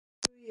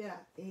Hallelujah.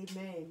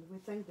 Amen. We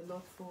thank the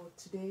Lord for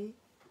today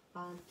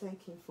and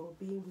thank Him for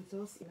being with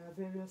us in our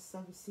various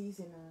services,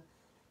 in our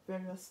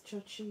various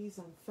churches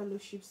and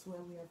fellowships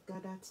where we have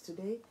gathered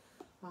today.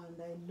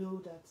 And I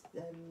know that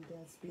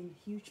there's been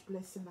huge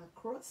blessing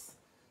across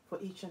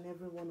for each and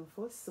every one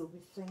of us. So we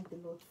thank the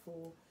Lord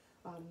for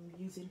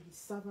using His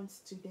servants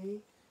today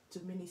to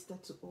minister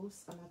to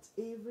us. And at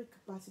every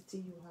capacity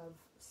you have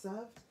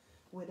served,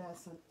 whether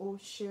as an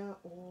usher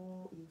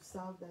or you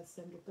served as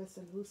the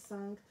person who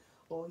sang,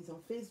 or is on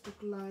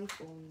Facebook Live,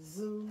 or on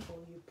Zoom, or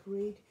you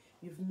prayed,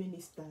 you've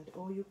ministered,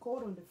 or you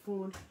called on the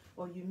phone,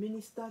 or you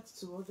ministered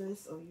to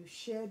others, or you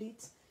shared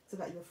it so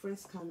that your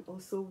friends can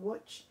also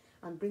watch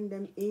and bring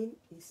them in.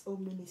 It's all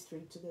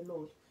ministering to the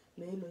Lord.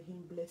 May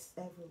Elohim bless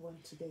everyone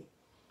today.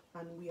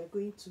 And we are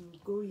going to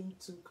go in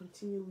to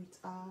continue with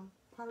our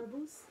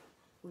parables.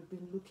 We've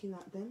been looking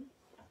at them.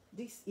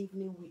 This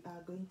evening we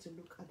are going to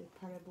look at the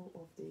parable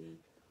of the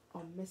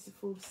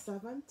unmerciful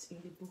servant in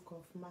the book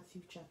of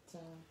Matthew chapter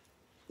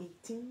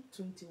 18,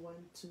 21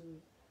 to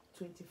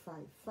 25.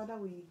 Father,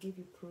 we give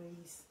you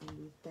praise and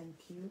we thank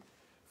you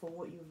for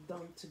what you've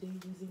done today,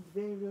 using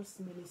various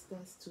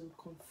ministers to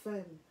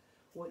confirm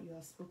what you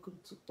have spoken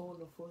to all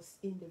of us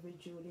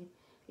individually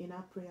in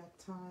our prayer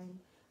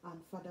time.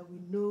 And Father, we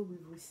know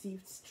we've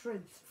received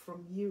strength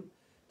from you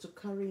to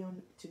carry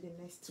on to the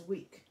next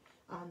week.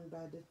 And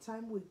by the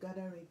time we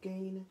gather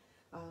again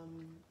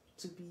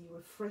to be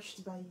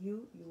refreshed by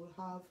you, you will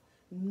have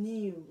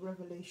new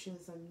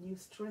revelations and new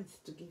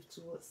strength to give to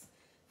us.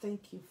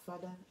 Thank you,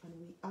 Father, and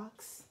we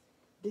ask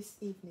this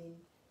evening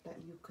that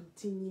you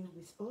continue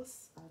with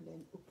us and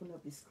then open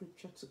up the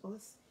scripture to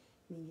us.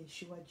 In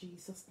Yeshua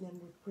Jesus' name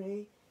we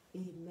pray.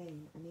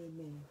 Amen and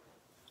amen.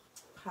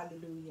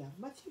 Hallelujah.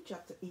 Matthew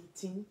chapter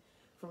 18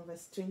 from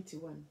verse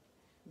 21.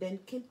 Then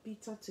came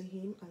Peter to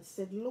him and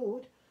said,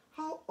 Lord,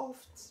 how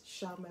oft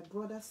shall my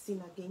brother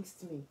sin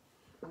against me,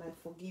 and I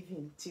forgive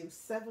him? Till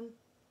 7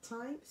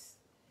 times?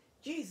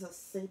 Jesus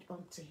said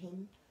unto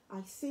him, I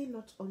say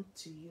not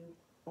unto you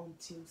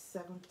until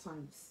 7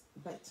 times,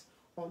 but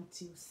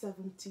until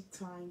 70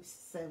 times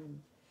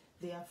 7.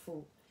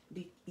 Therefore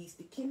is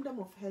the kingdom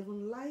of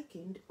heaven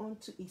likened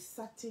unto a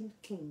certain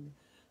king,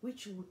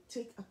 which would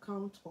take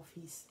account of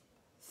his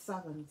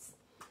servants.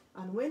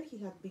 And when he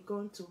had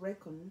begun to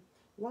reckon,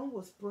 one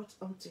was brought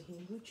unto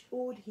him, which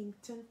owed him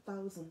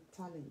 10,000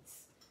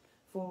 talents.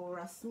 For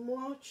as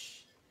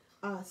much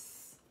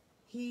as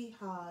he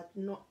had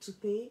not to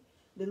pay,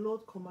 the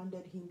Lord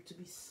commanded him to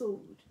be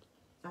sold,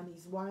 and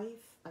his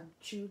wife and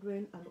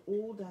children and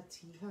all that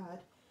he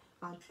had,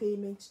 and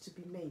payment to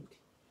be made.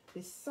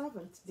 The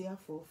servant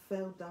therefore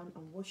fell down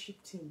and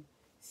worshipped him,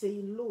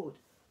 saying, Lord,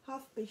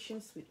 have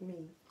patience with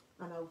me,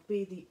 and I will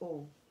pay thee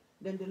all.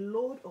 Then the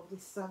Lord of the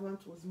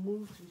servant was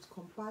moved with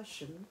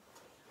compassion,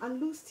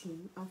 and loosed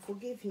him, and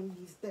forgave him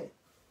his debt.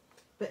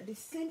 But the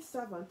same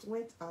servant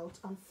went out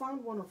and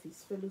found one of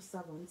his fellow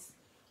servants,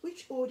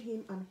 which owed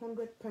him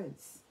 100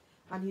 pence.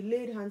 And he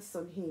laid hands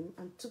on him,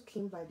 and took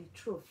him by the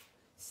throat,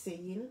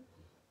 saying,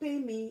 Pay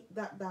me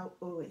that thou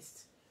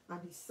owest.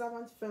 And his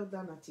servant fell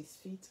down at his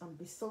feet, and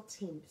besought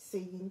him,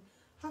 saying,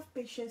 Have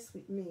patience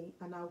with me,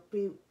 and I'll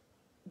pay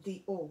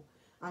thee all.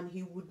 And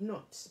he would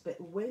not, but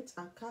went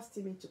and cast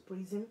him into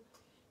prison,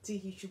 till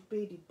he should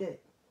pay the debt.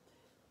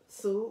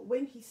 So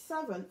when his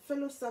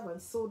fellow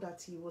servants saw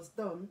that he was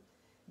done,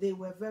 they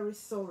were very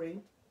sorry,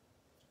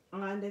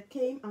 and they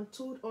came and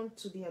told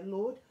unto their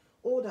Lord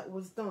all that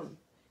was done.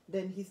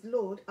 Then his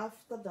Lord,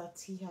 after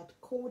that he had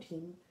called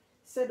him,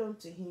 said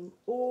unto him,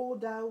 O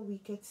thou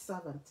wicked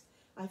servant,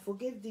 I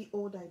forgave thee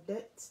all thy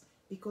debts,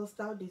 because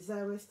thou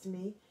desirest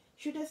me.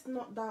 Shouldest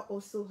not thou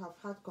also have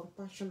had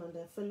compassion on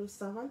thy fellow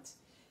servant,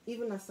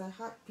 even as I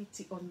had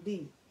pity on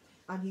thee?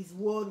 And his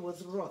word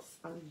was wrath,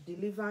 and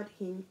delivered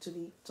him to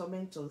the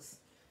tormentors,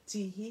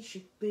 till he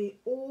should pay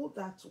all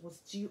that was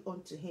due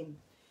unto him.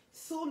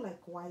 So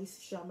likewise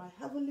shall my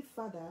heavenly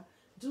Father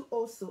do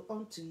also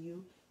unto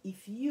you,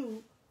 if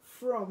you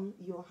from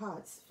your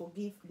hearts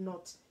forgive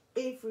not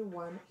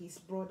everyone his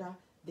brother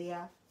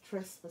their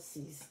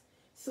trespasses.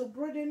 So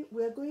brethren,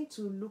 we are going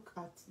to look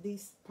at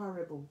this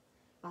parable,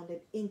 and then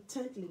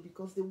intently,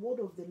 because the word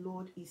of the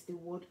Lord is the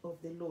word of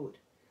the Lord.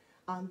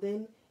 And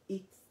then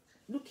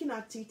looking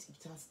at it,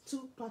 it has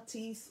two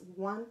parties.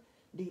 One,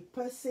 the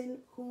person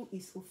who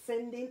is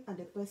offending, and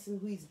the person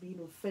who is being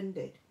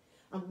offended.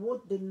 And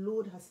what the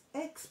Lord has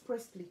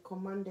expressly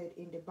commanded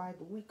in the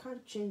Bible. We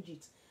can't change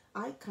it.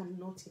 I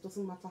cannot. It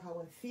doesn't matter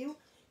how I feel.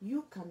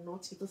 You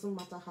cannot. It doesn't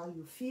matter how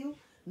you feel.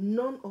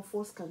 None of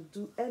us can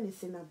do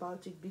anything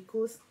about it,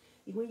 because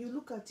when you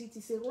look at it,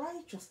 it's a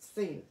righteous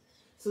thing.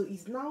 So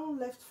it's now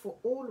left for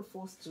all of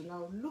us to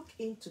now look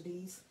into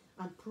this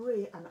and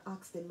pray and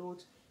ask the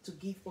Lord to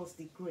give us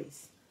the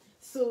grace.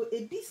 So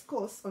a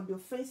discourse on the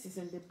offenses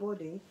in the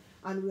body,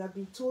 and we have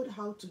been told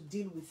how to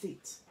deal with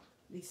it.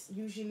 It's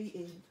usually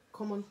a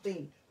common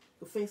thing.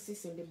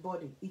 Offenses in the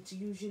body, it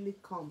usually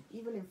come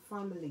even in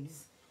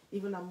families,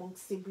 even among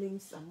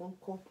siblings, among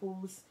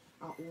couples,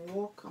 at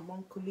work,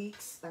 among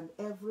colleagues, and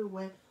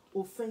everywhere.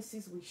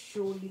 Offenses will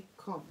surely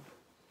come.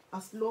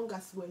 As long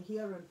as we're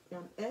here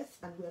on earth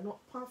and we're not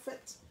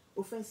perfect,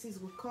 offenses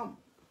will come.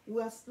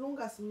 As long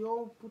as we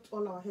all put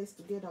all our heads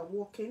together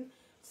walking,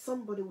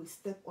 somebody will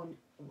step on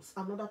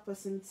another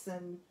person's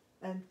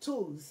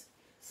toes.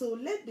 So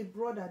let the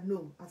brother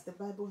know, as the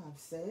Bible have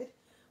said,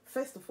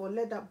 first of all,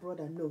 let that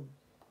brother know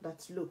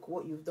that, look,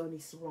 what you've done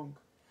is wrong.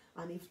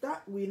 And if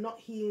that will not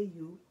hear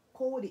you,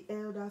 call the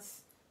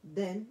elders,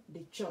 then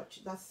the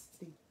church. That's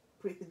the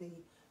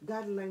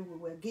guideline we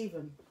were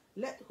given.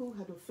 Let who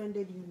had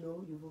offended you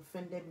know you've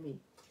offended me.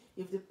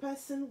 If the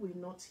person will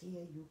not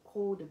hear you,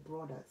 call the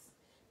brothers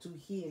to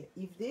hear.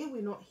 If they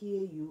will not hear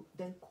you,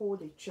 then call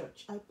the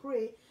church. I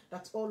pray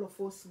that all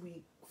of us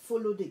will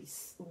follow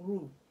this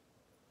rule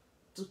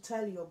to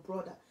tell your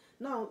brother.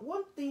 Now,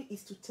 one thing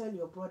is to tell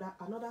your brother.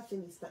 Another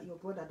thing is that your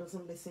brother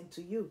doesn't listen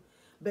to you.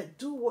 But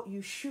do what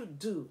you should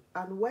do.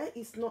 And where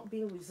it's not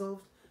being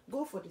resolved,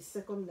 go for the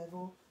second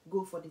level,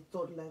 go for the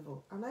third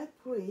level. And I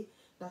pray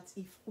that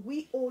if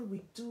we all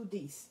will do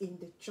this in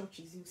the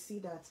churches, you see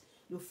that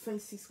the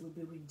offenses will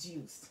be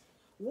reduced.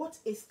 What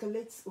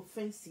escalates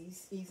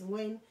offenses is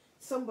when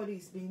somebody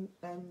is being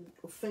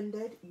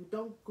offended, you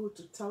don't go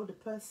to tell the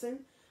person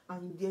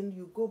and then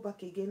you go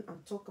back again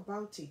and talk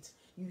about it.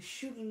 You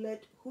should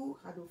let who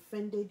had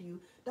offended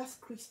you. That's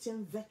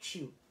Christian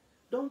virtue.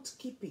 Don't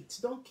keep it.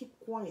 Don't keep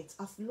quiet.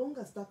 As long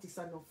as that is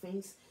an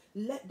offense,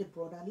 let the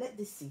brother, let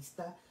the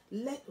sister,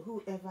 let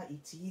whoever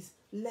it is,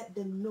 let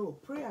them know.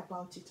 Pray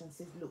about it and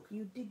say, look,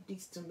 you did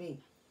this to me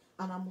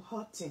and I'm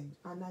hurting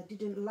and I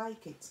didn't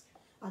like it.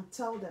 And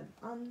tell them.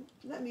 And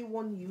let me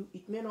warn you,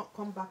 it may not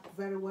come back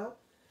very well.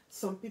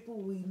 Some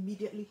people will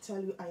immediately tell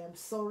you, I am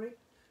sorry.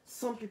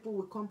 Some people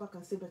will come back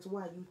and say, but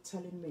why are you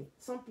telling me?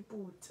 Some people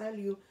will tell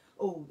you,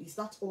 oh, is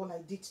that all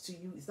I did to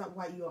you? Is that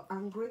why you're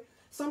angry?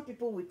 Some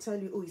people will tell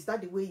you, oh, is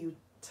that the way you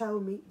tell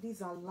me?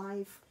 These are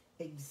life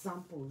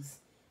examples.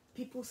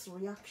 People's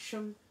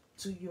reaction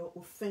to your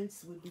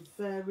offense will be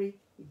very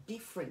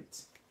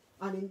different.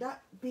 And in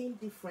that being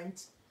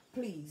different,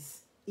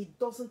 please, it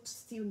doesn't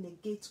still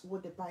negate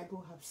what the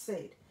Bible have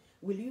said.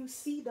 Will you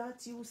see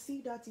that? You will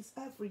see that it's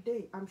every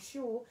day. I'm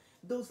sure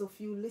those of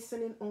you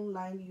listening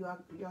online, you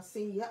are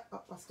saying, yeah,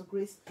 Pastor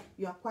Grace,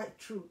 you are quite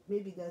true.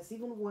 Maybe there's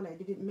even one I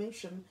didn't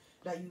mention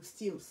that you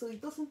steal. So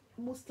it doesn't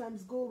most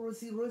times go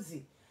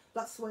rosy.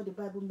 That's why the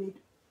Bible made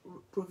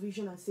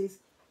provision and says,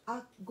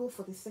 go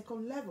for the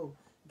second level.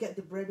 Get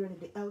the brethren and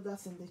the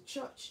elders in the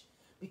church.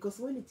 Because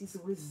when it is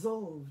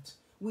resolved,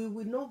 we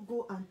will not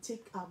go and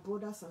take our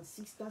brothers and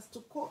sisters to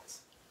court.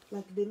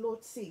 Like the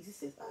Lord says. He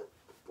says,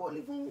 Paul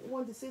even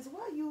one says,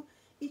 why you,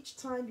 each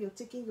time you're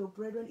taking your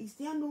brethren, is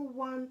there no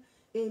one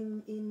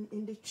in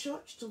the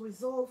church to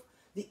resolve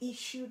the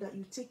issue that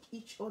you take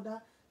each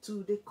other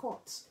to the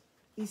court?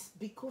 It's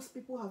because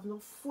people have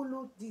not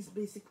followed this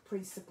basic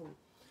principle.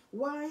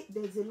 Why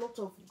there's a lot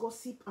of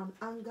gossip and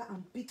anger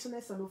and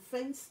bitterness and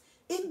offense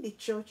in the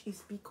church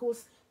is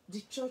because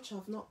the church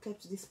have not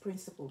kept this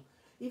principle.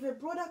 If a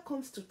brother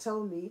comes to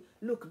tell me,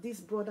 look,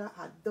 this brother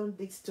had done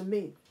this to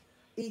me,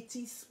 it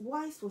is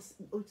wise to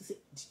say,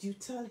 did you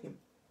tell him?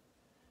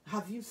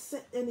 Have you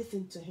said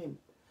anything to him?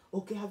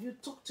 Okay, have you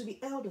talked to the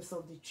elders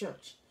of the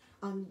church?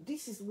 And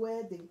this is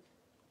where the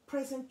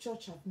present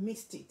church have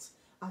missed it.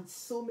 And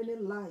so many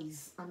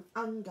lies and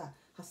anger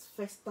has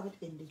festered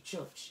in the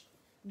church.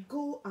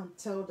 Go and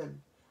tell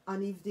them.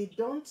 And if they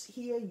don't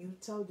hear you,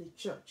 tell the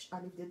church.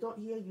 And if they don't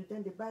hear you,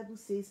 then the Bible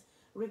says,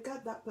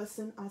 regard that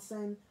person as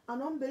an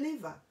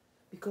unbeliever.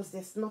 Because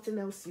there's nothing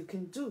else you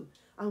can do.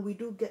 And we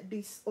do get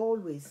this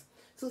always.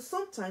 So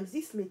sometimes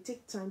this may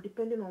take time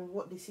depending on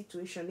what the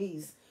situation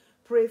is.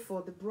 Pray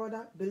for the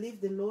brother. Believe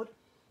the Lord.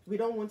 We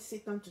don't want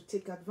Satan to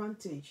take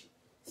advantage.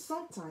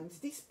 Sometimes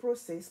this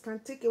process can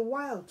take a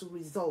while to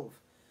resolve.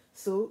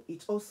 So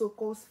it also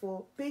calls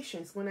for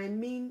patience. When I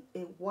mean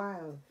a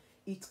while,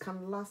 it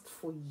can last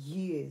for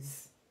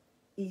years.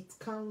 It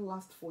can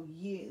last for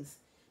years.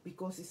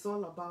 Because it's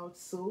all about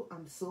so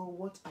and so,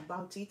 what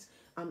about it,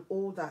 and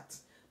all that.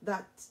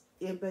 But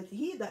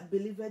he that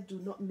believeth do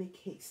not make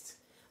haste.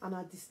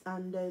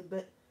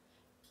 But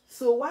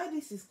so while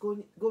this is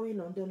going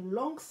on, then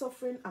long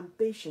suffering and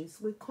patience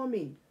will come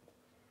in.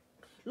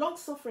 Long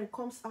suffering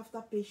comes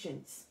after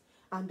patience,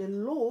 and the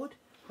Lord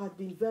had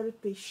been very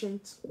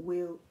patient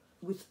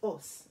with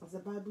us, as the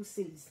Bible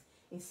says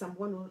in Psalm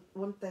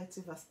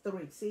 130 verse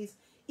 3. It says,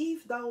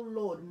 if thou,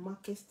 Lord,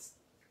 markest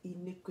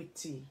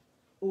iniquity,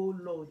 O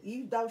Lord,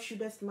 if thou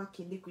shouldest mark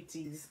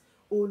iniquities,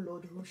 O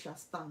Lord, who shall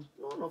stand?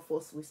 None of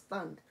us will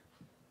stand,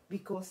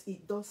 because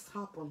it does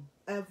happen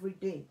every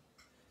day.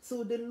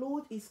 So the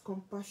Lord is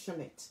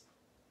compassionate.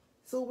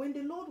 So when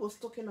the Lord was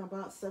talking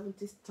about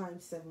 70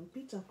 times 7,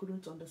 Peter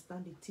couldn't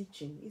understand the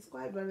teaching. It's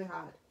quite very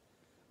hard.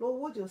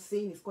 Lord, what you're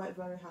saying is quite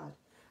very hard.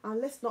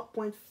 And let's not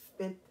point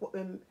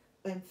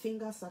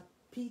fingers at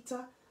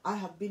Peter. I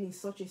have been in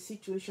such a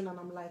situation and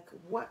I'm like,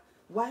 what?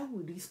 Why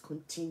would this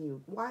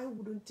continue? Why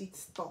wouldn't it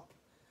stop?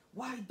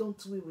 Why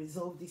don't we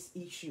resolve this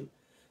issue?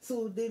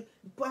 So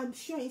I'm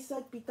sure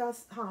inside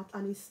Peter's heart,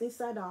 and it's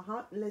inside our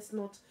heart, let's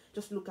not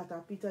just look at our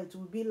Peter. It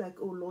will be like,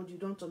 oh Lord, you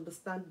don't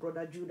understand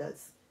Brother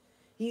Judas.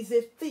 He's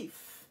a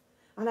thief.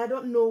 And I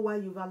don't know why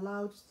you've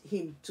allowed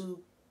him to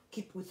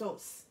keep with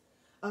us.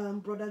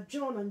 Brother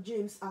John and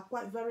James are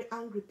quite very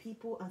angry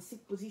people and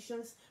seek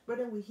positions.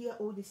 Brethren, we hear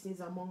all these things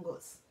among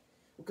us.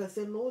 Because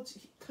the Lord,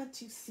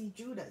 can't you see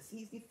Judas?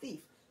 He's the thief.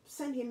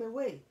 Send him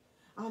away.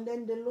 And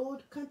then the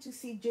Lord, can't you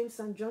see James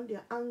and John?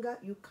 Their anger,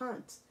 you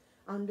can't.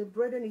 And the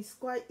brethren, it's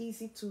quite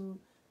easy to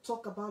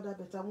talk about that,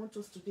 but I want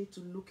us today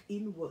to look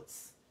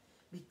inwards.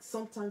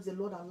 Sometimes the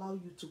Lord allow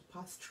you to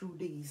pass through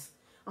days.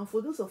 And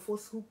for those of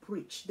us who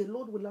preach, the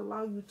Lord will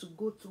allow you to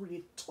go through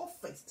the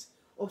toughest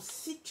of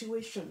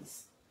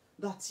situations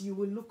that you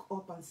will look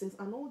up and say,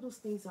 and all those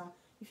things are,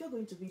 if you're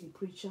going to be the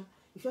preacher,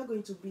 if you're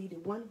going to be the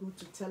one who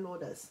to tell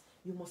others,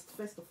 you must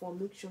first of all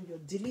make sure you're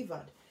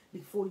delivered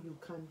before you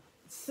can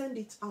send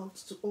it out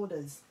to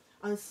others.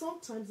 And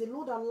sometimes the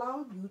Lord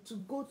allow you to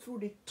go through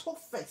the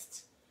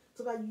toughest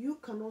so that you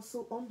can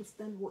also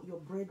understand what your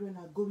brethren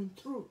are going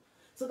through.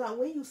 So that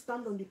when you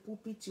stand on the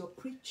pulpit, you're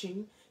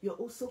preaching, you're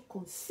also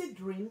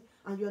considering,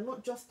 and you're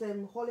not just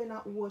hauling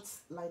out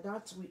words like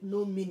that with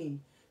no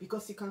meaning.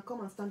 Because you can come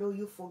and stand, oh,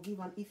 you forgive,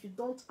 and if you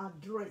don't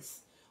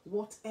address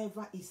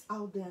whatever is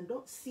out there and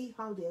don't see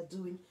how they are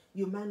doing,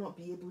 you might not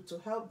be able to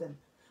help them.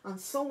 And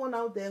someone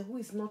out there who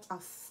is not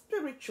as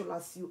spiritual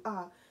as you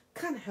are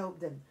can't help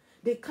them.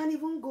 They can't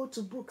even go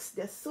to books.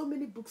 There's so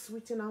many books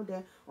written out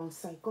there on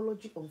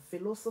psychology, on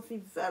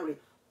philosophy, very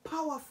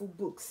powerful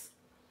books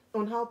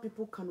on how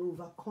people can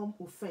overcome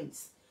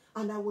offense.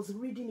 And I was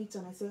reading it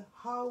and I said,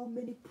 how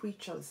many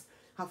preachers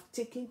have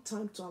taken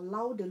time to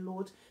allow the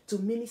Lord to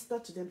minister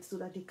to them so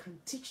that they can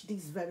teach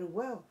this very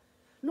well.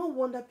 No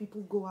wonder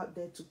people go out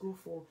there to go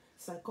for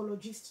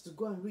psychologists to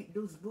go and read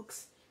those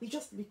books. It's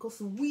just because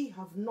we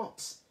have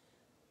not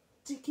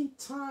taken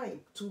time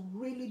to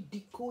really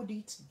decode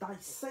it,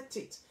 dissect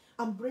it,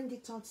 and bring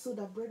it out so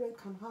that brethren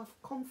can have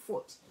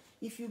comfort.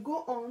 If you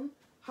go on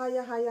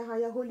higher,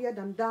 holier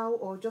than thou,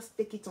 or just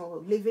take it or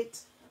leave it,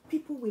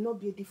 people will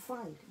not be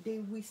edified. They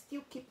will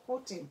still keep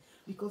hurting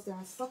because there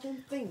are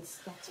certain things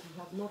that we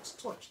have not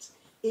touched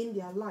in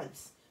their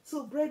lives.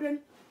 So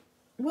brethren,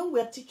 when we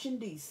are teaching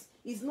this,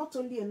 it's not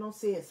only enough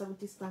say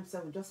 70 times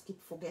 7,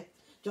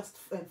 just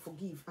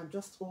forgive and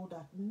just all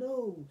that.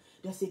 No,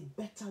 there's a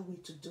better way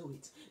to do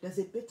it. There's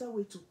a better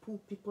way to pull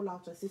people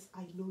out and say,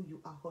 I know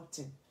you are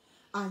hurting.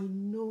 I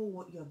know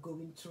what you're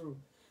going through.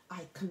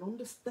 I can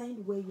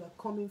understand where you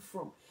are coming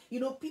from. You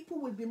know,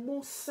 people will be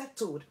more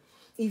settled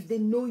if they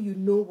know you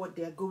know what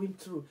they are going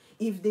through.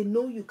 If they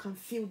know you can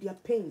feel their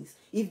pains.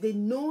 If they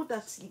know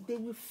that they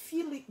will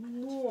feel it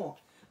more.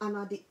 And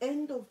at the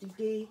end of the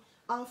day,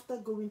 after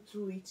going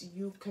through it,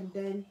 you can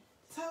then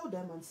tell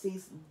them and say,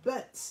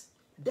 but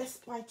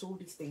despite all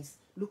these things,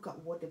 look at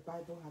what the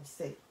Bible has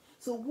said.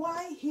 So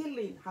why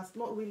healing has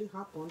not really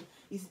happened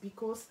is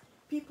because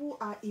people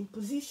are in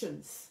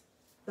positions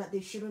that they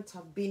shouldn't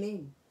have been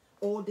in,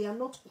 or they are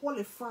not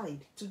qualified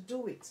to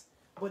do it,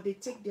 but they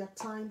take their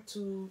time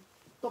to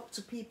talk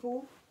to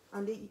people,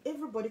 and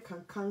everybody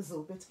can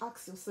counsel, but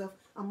ask yourself,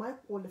 am I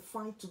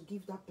qualified to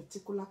give that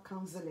particular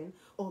counseling?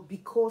 Or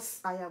because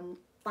I am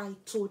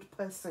titled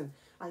person,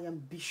 I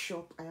am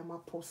bishop, I am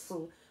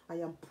apostle, I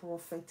am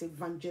prophet,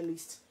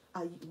 evangelist,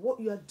 what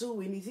you are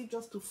doing, is it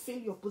just to fill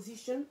your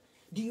position?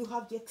 Do you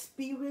have the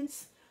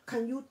experience?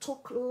 Can you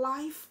talk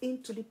life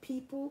into the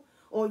people?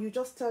 Or you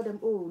just tell them,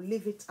 oh,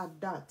 leave it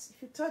at that.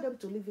 If you tell them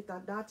to leave it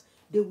at that,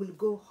 they will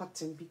go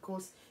hurting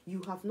because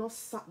you have not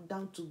sat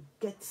down to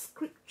get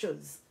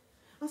scriptures.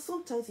 And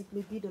sometimes it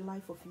may be the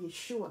life of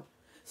Yeshua.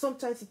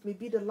 Sometimes it may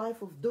be the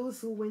life of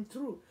those who went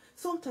through.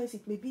 Sometimes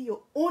it may be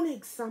your own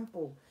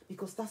example,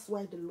 because that's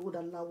why the Lord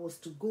allows us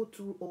to go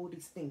through all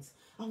these things.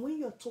 And when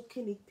you're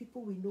talking it,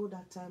 people will know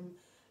that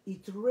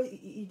it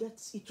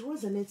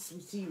resonates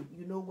with you.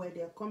 You know where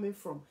they're coming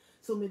from.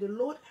 So may the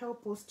Lord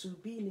help us to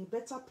be in a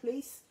better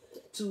place,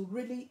 to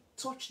really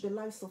touch the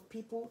lives of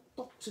people,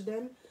 talk to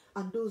them,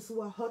 and those who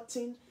are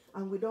hurting,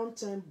 and we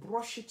don't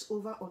brush it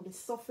over on the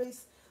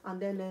surface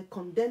and then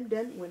condemn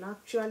them, when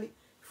actually,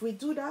 if we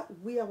do that,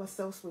 we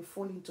ourselves will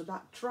fall into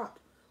that trap,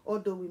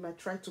 although we might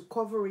try to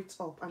cover it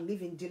up and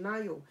live in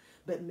denial.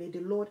 But may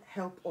the Lord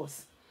help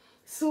us.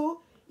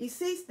 So it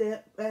says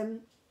there,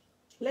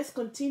 let's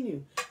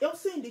continue.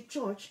 Also in the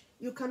church,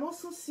 you can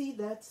also see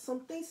that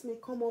some things may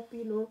come up,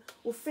 you know,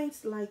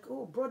 offense like,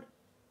 oh, brother,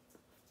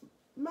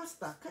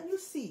 Master, can you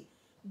see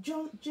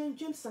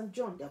James and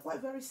John? They're quite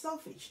very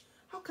selfish.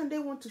 How can they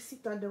want to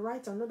sit at the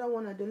right, another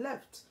one at the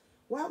left?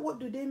 Why? What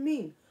do they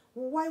mean?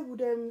 Why would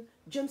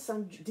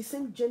the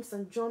same James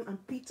and John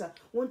and Peter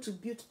want to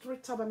build 3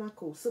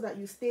 tabernacles so that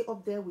you stay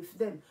up there with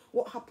them?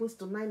 What happens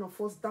to 9 of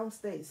us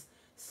downstairs?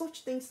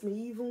 Such things may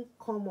even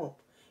come up.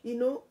 You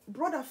know,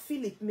 Brother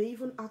Philip may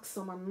even ask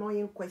some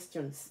annoying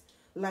questions,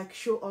 like,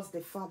 show us the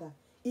Father,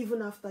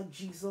 even after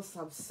Jesus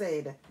have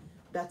said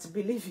that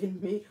believe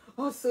in me,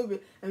 also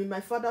in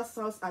my Father's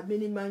house are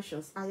many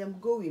mansions. I am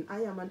going.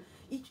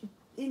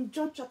 In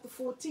John chapter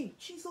 14,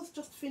 Jesus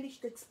just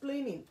finished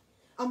explaining.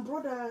 And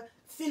Brother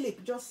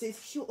Philip just says,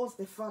 show us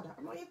the Father.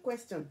 Another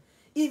question.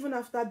 Even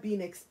after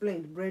being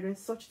explained, brethren,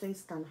 such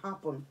things can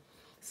happen.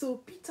 So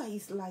Peter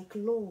is like,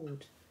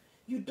 Lord,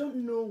 you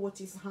don't know what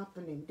is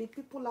happening. The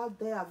people out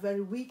there are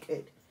very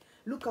wicked.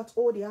 Look at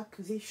all the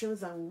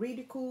accusations and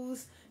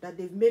ridicules that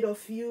they've made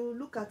of you.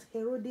 Look at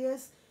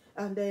Herodias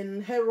and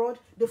then Herod.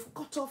 They've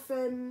cut off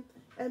John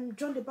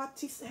the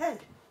Baptist's head.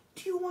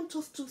 Do you want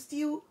us to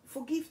still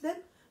forgive them?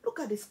 Look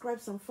at the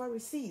scribes and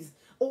Pharisees.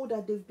 All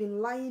that they've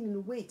been lying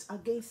in wait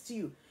against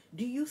you.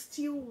 Do you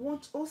still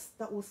want us?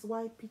 That was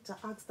why Peter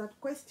asked that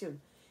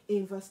question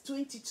in verse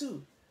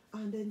 22.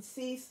 And then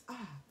says,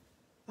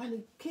 and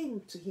he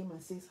came to him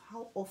and says,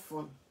 how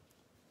often?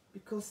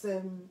 Because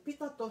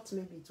Peter thought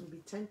maybe it would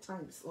be 10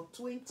 times or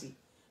 20.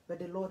 But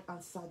the Lord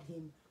answered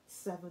him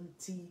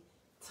 70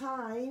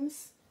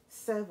 times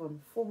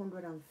 7,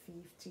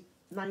 450,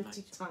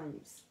 90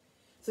 times.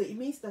 So it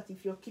means that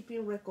if you're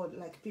keeping record,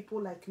 like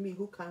people like me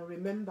who can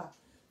remember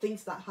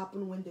things that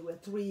happened when they were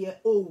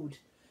 3-year-old,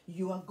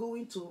 you are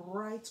going to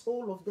write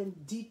all of them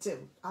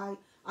detailed. I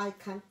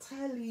can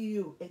tell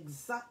you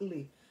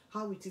exactly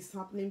how it is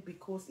happening,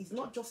 because it's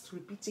not just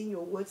repeating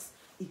your words.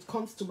 It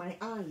comes to my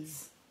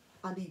eyes,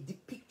 and the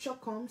picture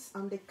comes.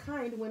 And the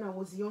kind, when I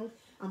was young,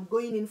 I'm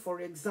going in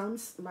for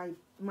exams, my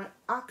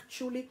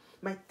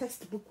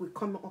textbook will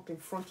come up in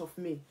front of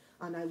me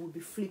and I will be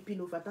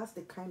flipping over. That's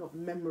the kind of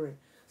memory.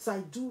 So I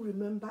do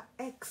remember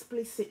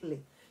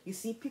explicitly. You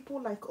see,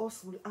 people like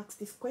us will ask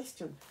this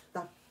question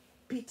that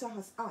Peter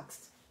has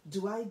asked.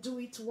 Do I do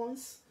it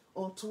once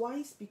or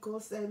twice?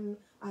 Because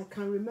I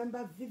can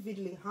remember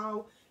vividly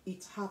how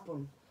it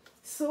happened.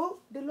 So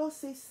the Lord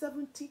says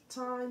 70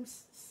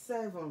 times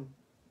 7.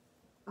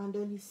 And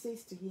then he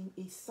says to him,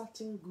 a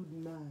certain good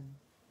man.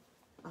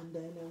 And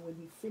then when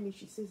he finished,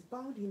 he says,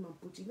 bound him and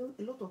put. You know,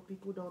 a lot of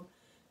people don't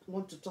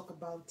want to talk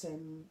about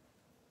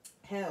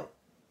hell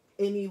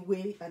any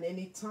way and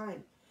any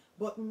time.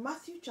 But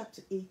Matthew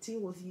chapter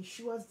 18 was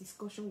Yeshua's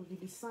discussion with the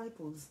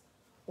disciples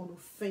on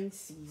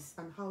offenses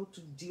and how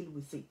to deal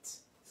with it.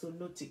 So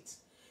note it.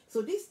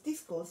 So this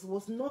discourse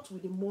was not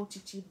with the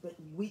multitude, but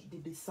with the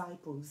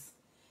disciples.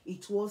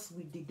 It was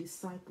with the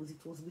disciples.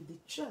 It was with the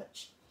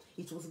church.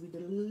 It was with the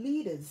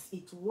leaders.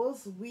 It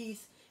was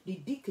with the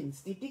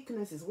deacons, the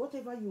deaconesses,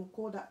 whatever you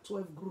call that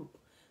 12 group.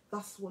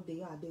 That's what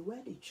they are. They were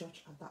the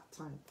church at that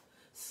time.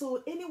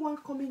 So anyone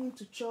coming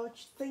into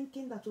church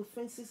thinking that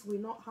offenses will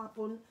not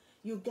happen,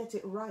 you get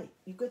it right.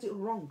 You get it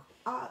wrong.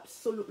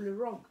 Absolutely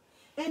wrong.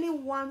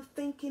 Anyone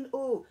thinking,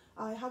 oh,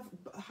 I have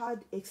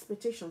had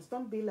expectations.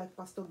 Don't be like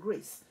Pastor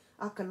Grace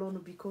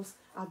Akalonu, because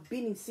I've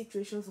been in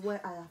situations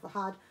where I have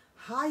had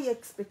high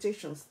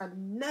expectations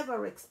and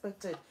never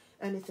expected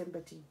anything,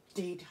 but it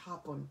did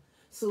happen.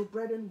 So,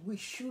 brethren, we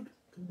should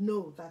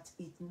know that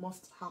it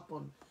must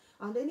happen.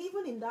 And then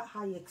even in that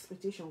high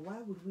expectation, why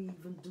would we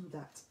even do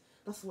that?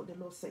 That's what the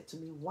Lord said to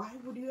me. Why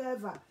would you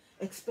ever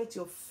expect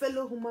your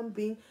fellow human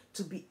being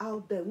to be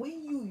out there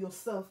when you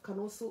yourself can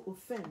also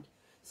offend?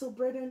 So,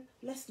 brethren,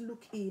 let's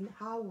look in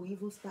how we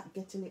even start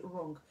getting it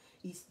wrong.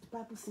 The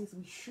Bible says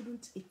we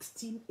shouldn't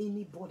esteem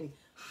anybody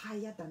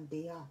higher than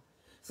they are.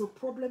 So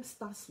problem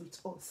starts with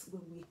us.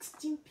 When we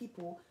esteem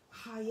people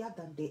higher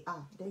than they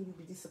are, then you'll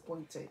be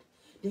disappointed.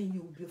 Then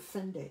you will be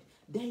offended.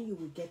 Then you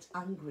will get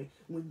angry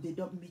when they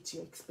don't meet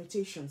your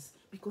expectations,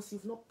 because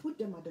you've not put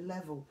them at the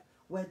level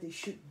where they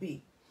should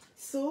be.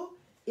 So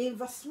in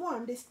verse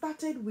 1, they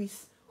started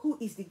with, who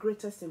is the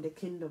greatest in the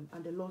kingdom?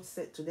 And the Lord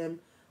said to them,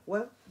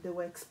 well, they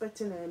were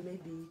expecting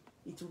maybe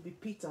it will be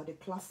Peter, the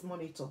class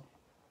monitor.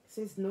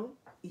 He says, no,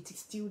 it is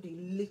still the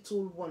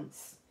little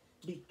ones,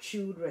 the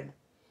children.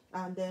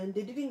 And then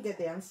they didn't get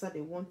the answer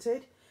they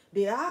wanted.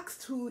 They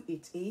asked who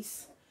it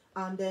is,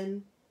 and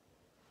then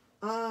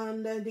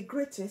the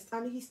greatest,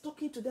 and he's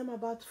talking to them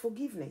about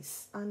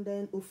forgiveness and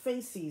then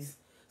offenses.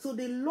 So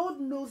the Lord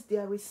knows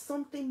there is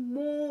something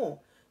more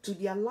to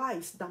their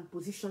lives than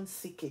position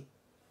seeking.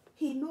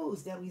 He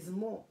knows there is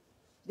more.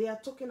 They are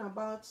talking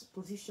about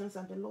positions,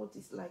 and the Lord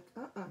is like,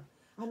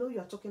 I know you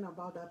are talking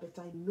about that,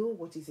 but I know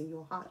what is in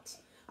your heart.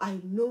 I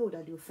know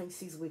that the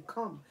offenses will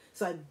come.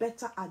 So I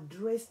better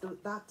address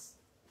that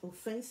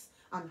offense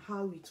and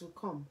how it will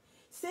come.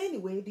 So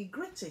anyway, the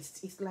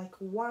greatest is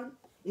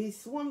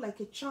one like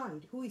a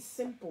child who is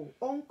simple,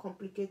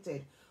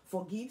 uncomplicated,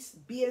 forgives,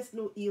 bears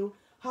no ill,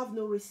 have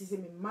no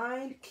racism in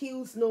mind,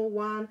 kills no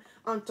one,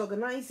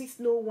 antagonizes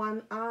no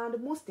one,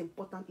 and most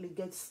importantly,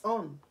 gets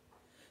on.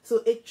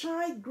 So a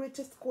child's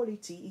greatest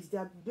quality is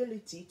the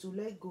ability to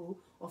let go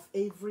of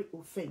every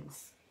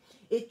offense.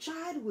 A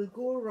child will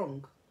go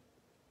wrong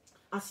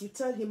as you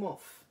tell him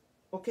off.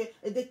 Okay,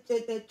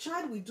 the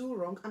child will do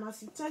wrong, and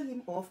as you tell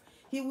him off,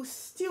 he will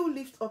still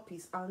lift up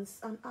his hands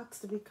and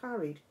ask to be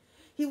carried.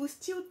 He will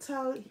still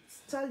tell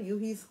you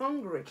he's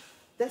hungry.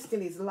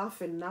 Destiny is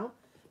laughing now,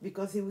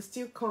 because he will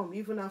still come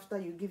even after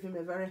you give him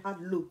a very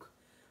hard look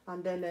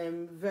and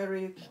then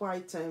very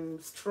quite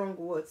strong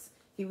words.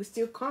 He will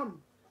still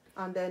come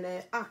and then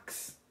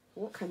ask,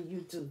 what can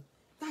you do?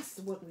 That's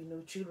what we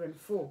know children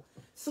for.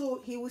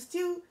 So he will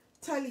still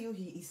tell you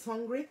he is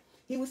hungry.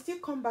 He will still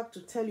come back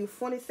to tell you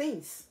funny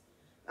things.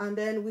 And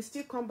then we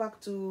still come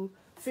back to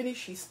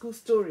finish his school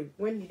story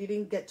when he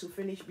didn't get to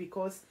finish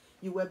because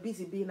you were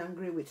busy being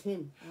angry with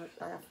him.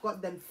 I have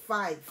got them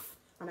 5,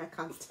 and I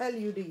can tell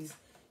you this.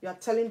 You are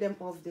telling them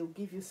off, they'll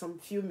give you some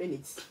few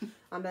minutes.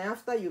 And then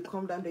after you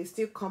come down, they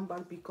still come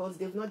back because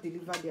they've not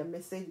delivered their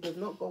message. They've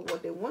not got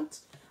what they want.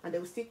 And they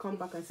will still come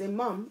back and say,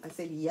 Mom, I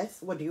said, yes,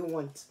 what do you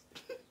want?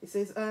 He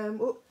says,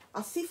 oh,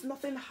 as if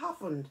nothing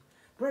happened.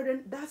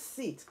 Brethren, that's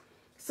it.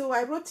 So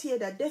I wrote here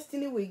that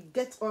Destiny will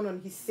get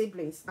on his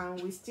siblings,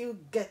 and we still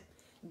get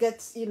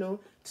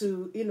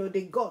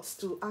the guts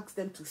to ask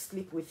them to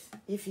sleep with,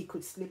 if he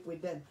could sleep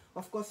with them.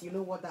 Of course, you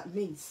know what that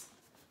means.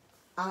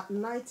 At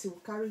night, he'll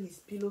carry his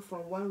pillow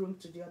from one room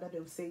to the other.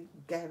 They'll say,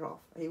 get off.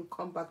 And he'll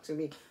come back to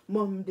me.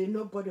 Mom,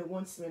 nobody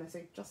wants me. And I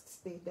say, just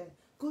stay there.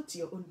 Go to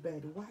your own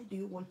bed. Why do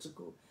you want to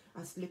go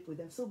and sleep with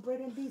them? So,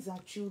 brethren, these are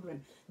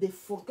children. They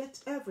forget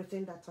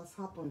everything that has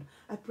happened.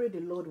 I pray the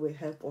Lord will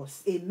help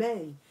us.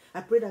 Amen.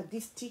 I pray that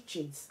these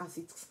teachings, as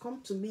it's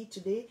come to me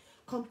today,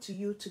 come to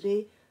you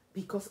today,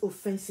 because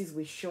offenses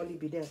will surely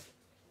be there.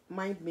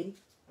 Mind me,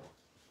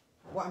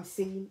 what I'm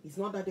saying is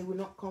not that they will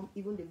not come,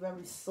 even the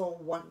very sore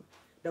one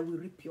that will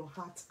rip your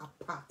heart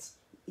apart.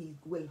 It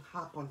will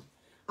happen.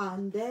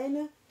 And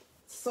then,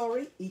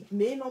 sorry, it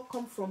may not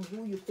come from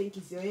who you think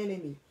is your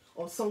enemy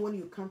or someone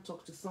you can't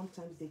talk to.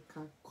 Sometimes they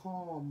can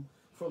come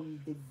from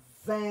the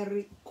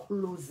very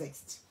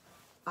closest.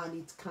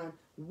 And it can,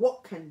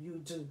 what can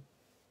you do?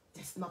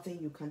 There's nothing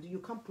you can do. You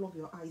can't plug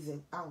your eyes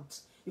out.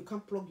 You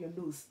can't plug your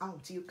nose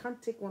out. You can't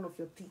take one of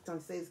your teeth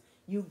and say,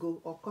 you go,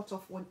 or cut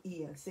off one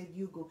ear and say,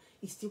 you go.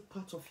 It's still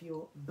part of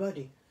your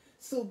body.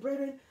 So,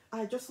 brethren,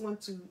 I just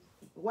want to,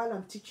 while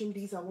I'm teaching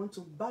this, I want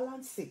to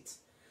balance it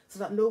so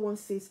that no one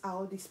says,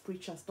 all these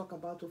preachers talk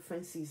about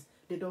offenses.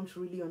 They don't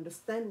really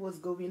understand what's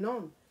going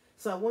on.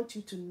 So I want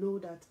you to know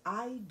that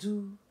I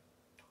do,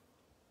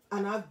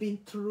 and I've been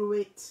through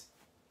it,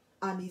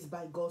 and it's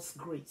by God's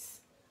grace.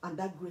 And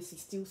that grace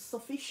is still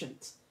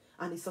sufficient.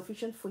 And it's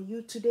sufficient for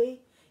you today.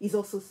 It's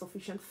also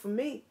sufficient for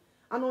me.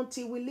 And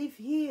until we live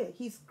here,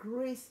 his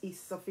grace is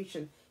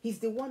sufficient. He's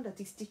the one that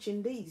is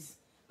teaching these,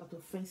 that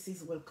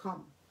offenses will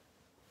come.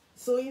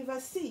 So in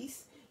verse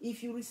 6,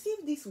 if you receive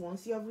these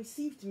ones, you have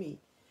received me.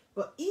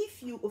 But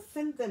if you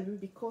offend them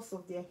because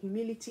of their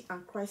humility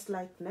and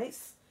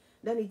Christ-likeness,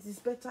 then it is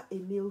better a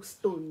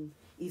millstone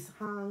is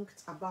hanged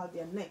about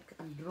their neck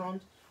and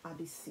drawn at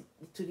the sea,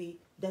 to the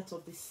depth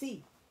of the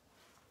sea.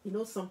 You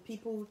know, some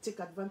people take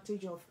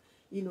advantage of,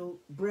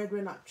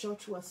 brethren at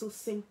church who are so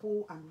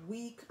simple and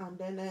weak and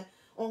then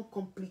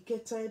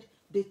uncomplicated.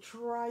 They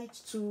try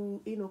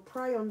to,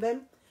 pry on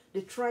them.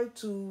 They try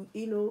to,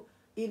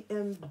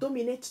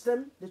 dominate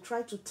them. They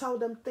try to tell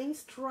them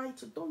things.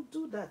 Don't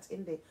do that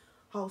in the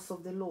house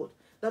of the Lord.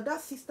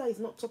 That sister is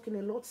not talking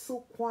a lot,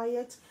 so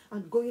quiet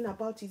and going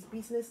about his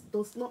business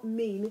does not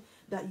mean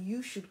that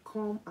you should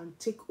come and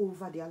take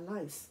over their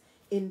lives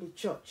in the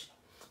church.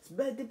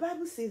 But the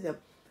Bible says that,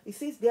 it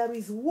says there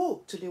is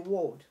woe to the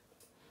world,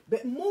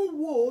 but more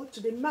woe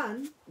to the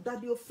man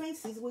that the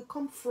offenses will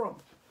come from.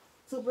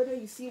 So, brother,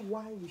 you see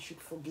why we should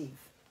forgive.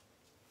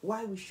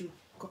 Why we should,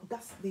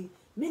 that's the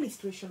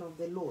ministration of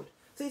the Lord.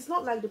 So it's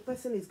not like the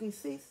person is going to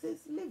say,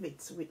 leave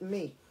it with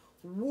me.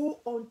 Woe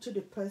unto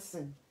the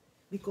person,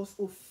 because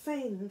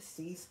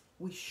offenses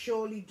will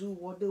surely do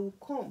what they will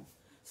come.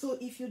 So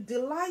if you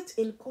delight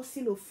in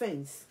causing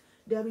offense,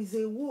 there is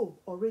a woe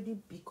already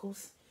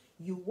because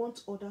you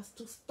want others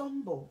to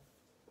stumble.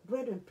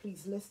 Brethren,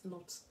 please, let's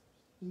not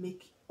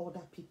make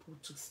other people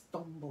to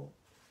stumble.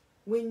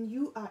 When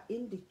you are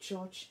in the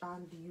church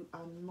and you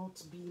are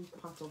not being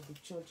part of the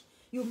church,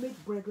 you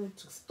make brethren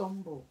to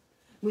stumble.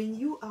 When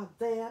you are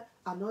there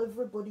and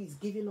everybody is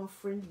giving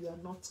offering, you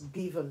are not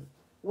given.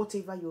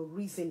 Whatever your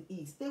reason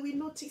is, they will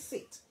notice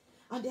it.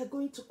 And they are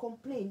going to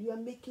complain. You are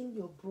making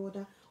your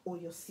brother or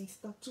your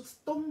sister to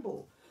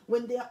stumble.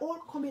 When they are all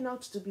coming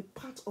out to be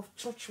part of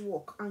church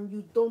work and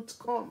you don't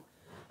come,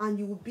 and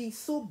you will be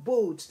so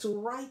bold to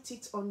write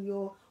it on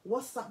your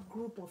WhatsApp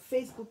group or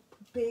Facebook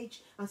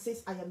page and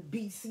says, I am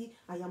busy,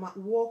 I am at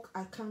work,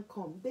 I can't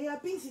come. They are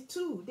busy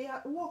too. They are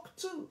at work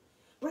too.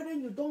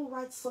 Brethren, you don't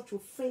write such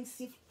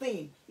offensive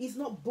thing. It's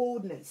not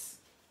boldness.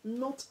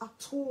 Not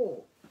at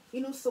all.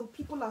 Some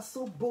people are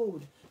so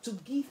bold to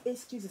give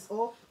excuses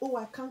or, oh,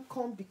 I can't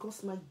come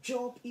because my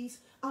job is,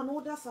 and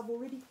others have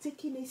already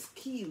taken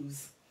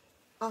excuse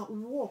at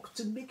work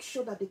to make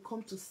sure that they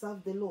come to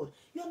serve the Lord.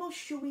 You're not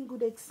showing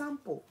good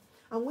example.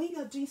 And when you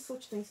are doing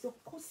such things, you're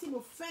causing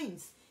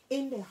offense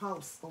in the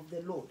house of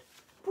the Lord.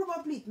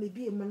 Probably it may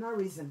be a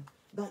mannerism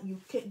that you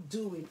keep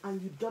doing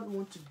and you don't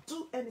want to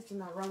do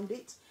anything around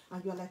it,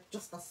 and you're like,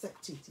 just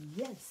accept it.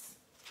 Yes,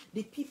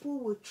 the people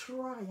will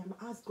try and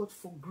ask God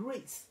for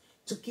grace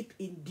to keep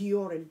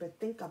enduring, but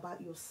think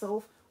about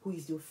yourself who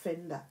is the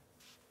offender,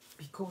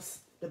 because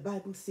the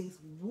Bible says,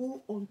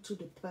 woe unto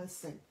the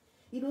person.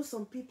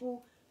 Some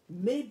people,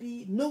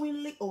 maybe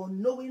knowingly or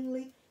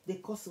unknowingly, they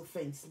cause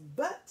offense.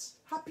 But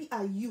happy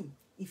are you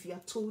if you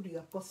are told you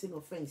are causing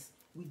offense.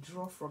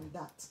 Withdraw from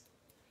that.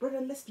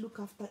 Brethren, let's look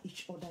after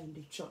each other in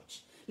the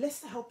church.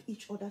 Let's help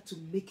each other to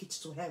make it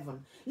to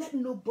heaven. Let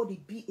nobody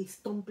be a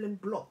stumbling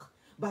block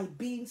by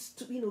being,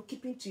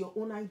 keeping to your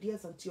own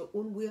ideas and to your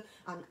own will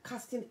and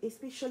casting,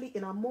 especially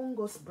in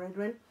among us,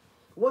 brethren.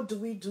 What do?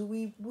 We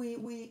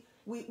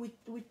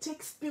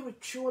take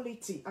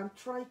spirituality and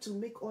try to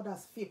make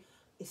others feel,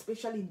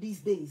 especially in these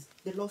days.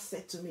 The Lord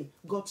said to me,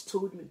 God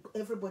told me,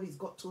 everybody's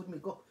God told me,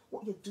 God,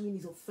 what you're doing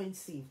is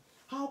offensive.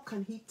 How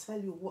can he tell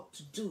you what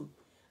to do?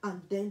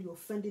 And then you're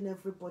offending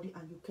everybody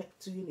and you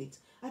kept doing it.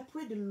 I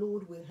pray the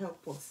Lord will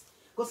help us.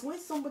 Because when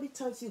somebody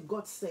tells you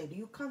God said,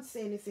 you can't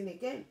say anything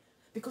again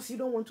because you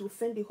don't want to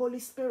offend the Holy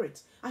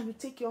Spirit, and you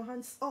take your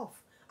hands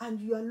off and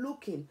you are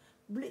looking.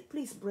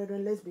 Please,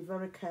 brethren, let's be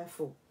very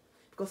careful.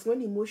 Because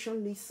when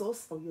emotion leads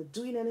us, or you're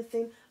doing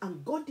anything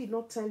and God did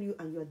not tell you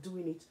and you're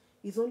doing it,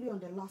 it's only on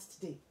the last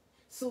day.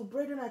 So,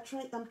 brethren,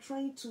 I'm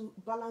trying to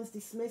balance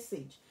this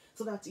message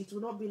so that it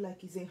will not be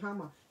like it's a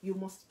hammer. You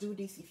must do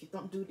this. If you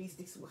don't do this,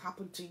 this will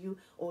happen to you,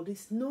 or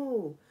this.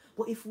 No.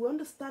 But if we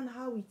understand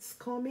how it's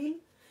coming,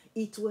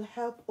 it will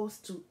help us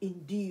to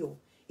endure.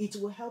 It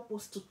will help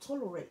us to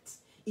tolerate.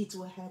 It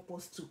will help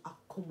us to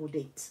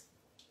accommodate.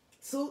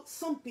 So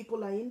some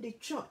people are in the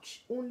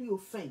church, only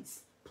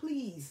offense.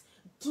 Please,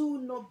 do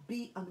not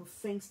be an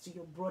offense to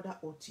your brother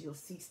or to your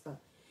sister.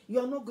 You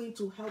are not going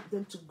to help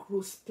them to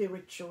grow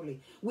spiritually.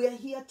 We are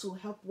here to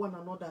help one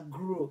another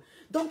grow.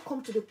 Don't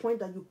come to the point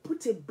that you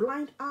put a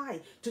blind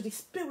eye to the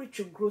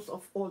spiritual growth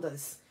of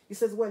others. He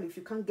says, well, if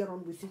you can't get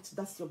on with it,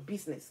 that's your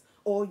business.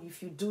 Or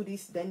if you do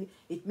this, then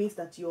it means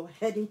that you're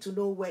heading to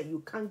nowhere.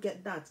 You can't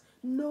get that.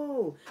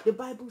 No, the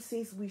Bible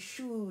says we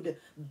should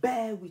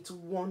bear with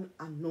one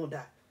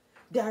another.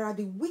 There are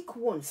the weak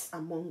ones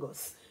among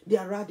us.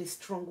 There are the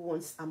strong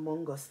ones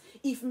among us.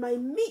 If my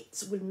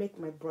meat will make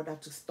my brother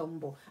to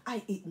stumble,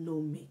 I eat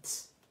no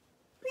meat.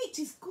 Meat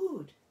is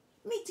good.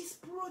 Meat is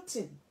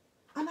protein.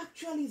 And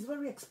actually it's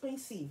very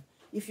expensive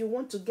if you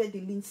want to get the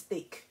lean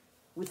steak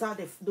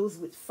without those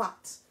with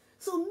fat.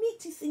 So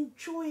meat is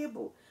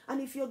enjoyable.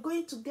 And if you're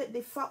going to get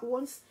the fat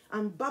ones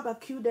and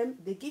barbecue them,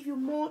 they give you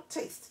more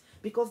taste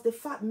because the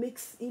fat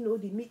makes, the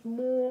meat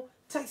more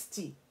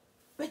tasty.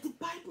 But the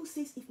Bible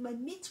says, if my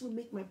meat will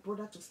make my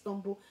brother to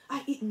stumble,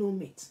 I eat no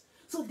meat.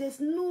 So there's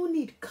no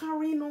need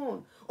carrying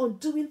on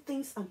doing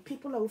things and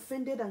people are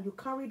offended and you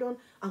carried on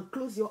and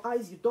close your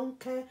eyes, you don't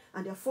care,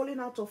 and they're falling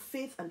out of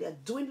faith and they're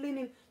dwindling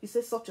in. You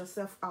say, sort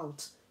yourself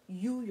out.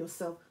 You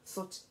yourself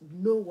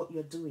know what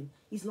you're doing.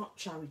 It's not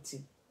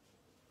charity.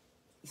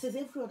 It says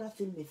every other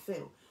thing may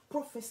fail.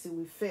 Prophecy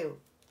will fail.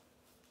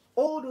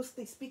 All those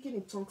things, speaking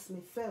in tongues may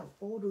fail.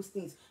 All those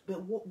things.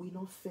 But what will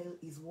not fail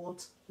is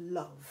what?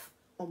 Love.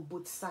 On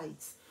both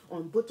sides,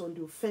 on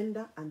the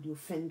offender and the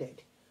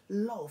offended.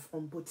 Love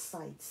on both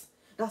sides.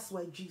 That's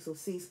why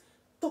Jesus says,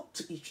 talk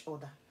to each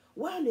other.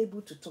 We're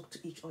unable to talk to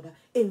each other.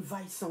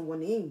 Invite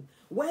someone in.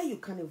 Where you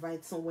can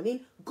invite someone in,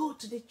 go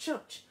to the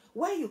church.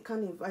 Where you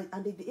can invite,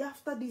 and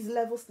after these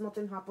levels,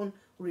 nothing happened,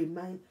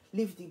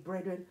 leave the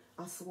brethren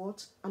as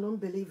what? An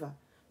unbeliever.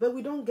 But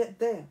we don't get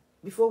there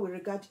before we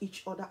regard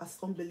each other as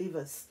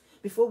unbelievers.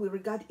 Before we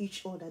regard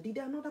each other. Did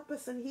there another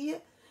person here?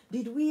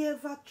 Did we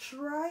ever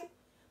try?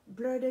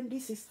 Brethren,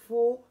 this is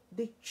for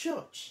the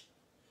church.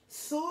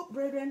 So,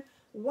 brethren,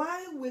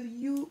 why will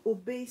you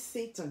obey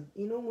Satan?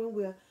 When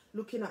we're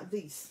looking at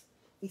this,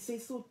 it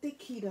says, so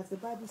take heed, as the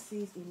Bible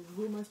says in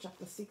Romans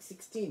chapter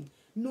 6:16.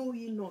 Know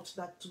ye not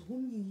that to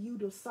whom ye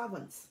yield your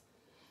servants,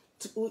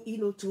 to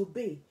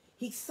obey,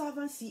 his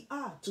servants ye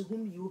are to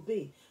whom you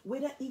obey,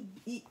 whether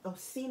it be of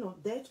sin or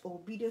death or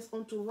obedience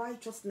unto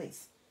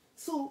righteousness.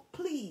 So,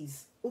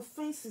 please,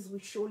 offenses will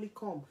surely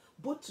come,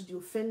 both to the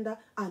offender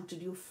and to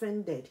the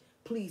offended.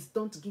 Please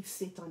don't give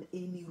Satan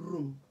any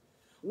room.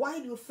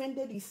 While the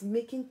offended is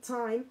making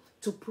time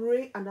to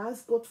pray and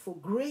ask God for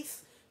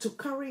grace to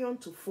carry on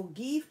to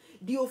forgive,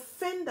 the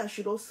offender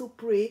should also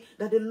pray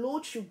that the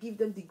Lord should give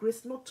them the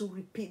grace not to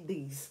repeat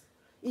these.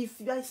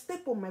 If I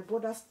step on my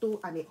brother's toe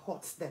and it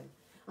hurts them,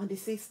 and they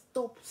say,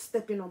 stop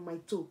stepping on my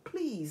toe,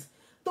 please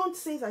don't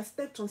say, I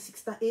stepped on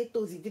Sister A's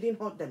toes, it didn't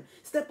hurt them.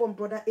 Step on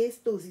Brother A's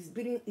toes, it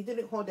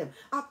didn't hurt them.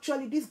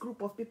 Actually, this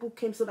group of people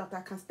came so that I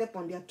can step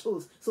on their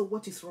toes. So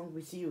what is wrong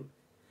with you?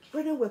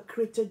 Brethren were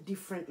created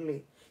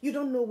differently. You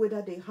don't know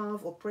whether they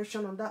have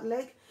oppression on that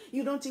leg.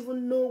 You don't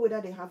even know whether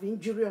they have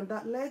injury on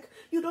that leg.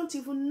 You don't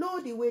even know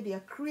the way they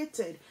are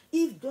created.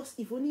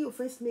 If only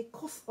offense may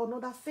cause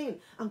another thing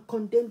and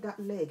condemn that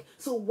leg.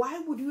 So why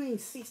would you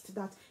insist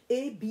that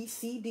A, B,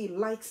 C, D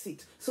likes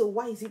it? So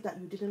why is it that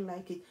you didn't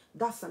like it?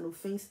 That's an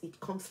offense. It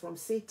comes from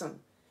Satan.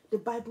 The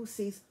Bible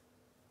says,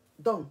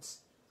 don't.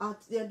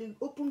 At the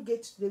open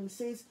gate, they will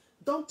say,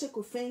 don't take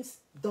offense,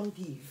 don't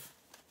give.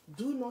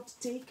 Do not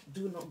take,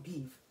 do not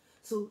give.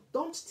 So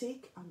don't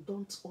take and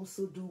don't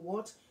also do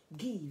what?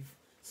 Give.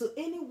 So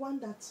anyone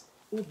that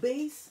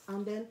obeys,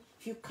 and then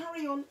if you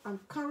carry on and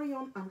carry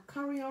on and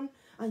carry on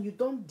and you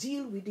don't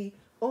deal with the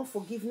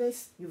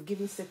unforgiveness, you've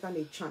given Satan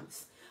a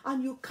chance.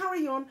 And you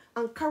carry on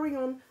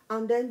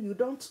and then you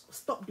don't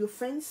stop the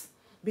offense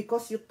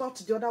because you thought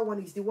the other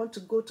one is the one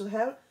to go to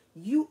hell,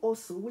 you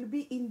also will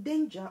be in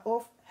danger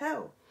of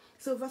hell.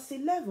 So verse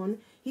 11,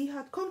 he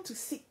had come to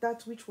seek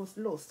that which was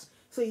lost.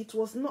 So it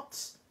was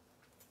not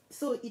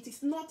So it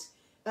is not,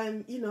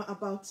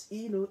 about,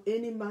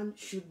 any man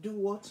should do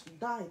what?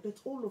 Die, but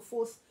all of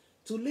us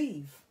to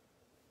live.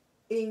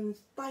 In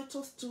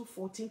Titus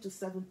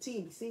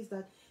 2:14-17, it says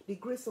that the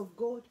grace of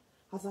God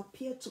has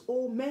appeared to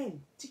all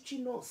men,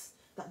 teaching us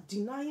that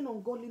denying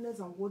ungodliness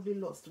and worldly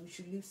lust, we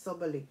should live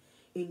soberly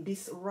in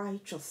this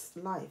righteous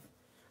life.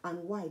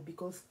 And why?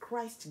 Because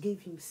Christ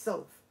gave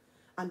himself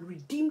and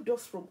redeemed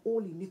us from all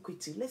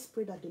iniquity. Let's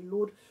pray that the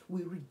Lord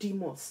will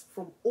redeem us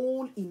from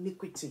all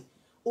iniquity,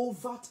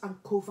 overt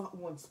and covert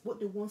ones, but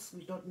the ones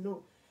we don't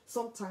know.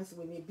 Sometimes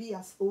we may be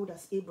as old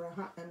as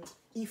Abraham and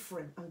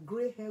Ephraim, and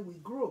gray hair will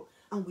grow,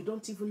 and we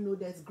don't even know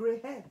there's gray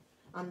hair,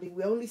 and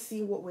we're only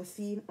seeing what we're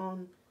seeing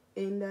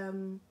in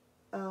the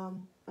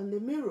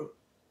mirror.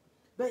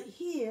 But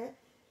here,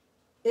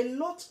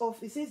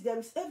 it says there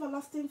is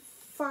everlasting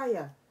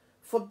fire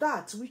for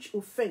that which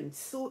offends.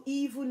 So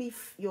even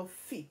if your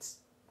feet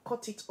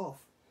cut it off,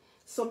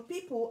 some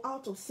people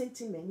out of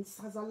sentiments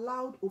has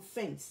allowed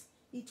offense.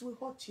 It will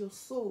hurt your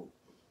soul.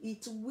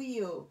 It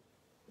will.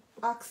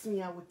 Ask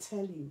me, I will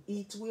tell you.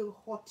 It will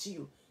hurt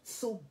you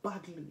so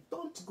badly.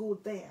 Don't go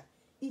there.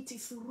 It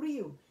is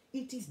real.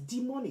 It is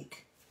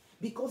demonic.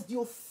 Because the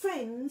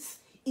offense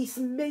is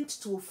meant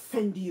to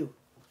offend you.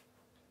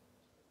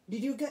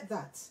 Did you get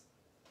that?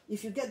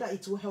 If you get that,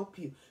 it will help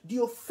you.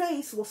 The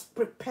offense was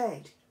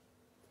prepared.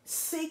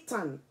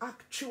 Satan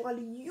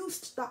actually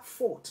used that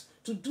fault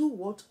to do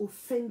what?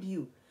 Offend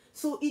you.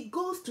 So it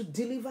goes to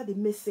deliver the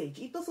message.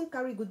 It doesn't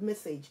carry good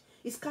message.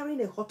 It's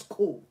carrying a hot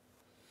coal.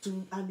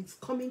 And it's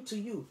coming to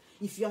you.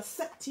 If you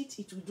accept it,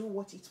 it will do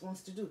what it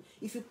wants to do.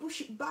 If you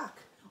push it back,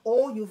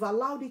 or you've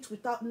allowed it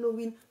without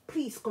knowing,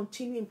 please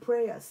continue in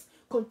prayers.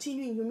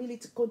 Continue in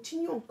humility.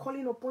 Continue on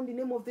calling upon the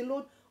name of the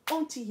Lord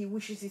until he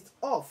wishes it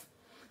off.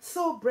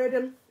 So,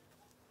 brethren,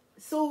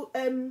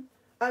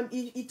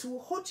 it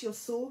will hurt your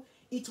soul.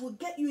 It will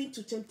get you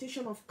into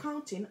temptation of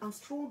counting and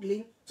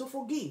struggling to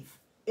forgive.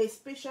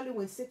 Especially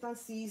when Satan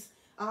sees,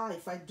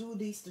 if I do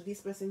this to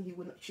this person,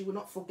 she will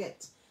not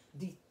forget.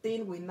 The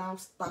thing will now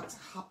start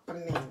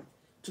happening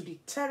to the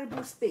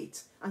terrible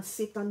state, and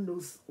Satan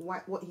knows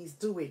what he's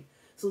doing.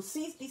 So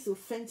since this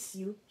offends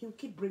you, he'll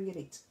keep bringing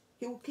it.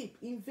 He will keep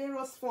in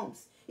various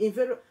forms.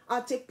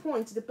 At a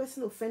point, the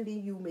person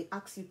offending you may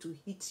ask you to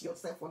hit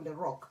yourself on the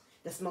rock.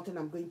 There's nothing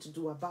I'm going to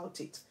do about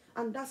it.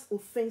 And that's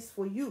offense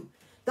for you.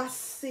 That's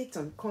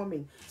Satan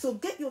coming. So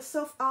get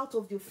yourself out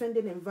of the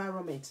offending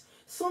environment.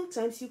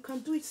 Sometimes you can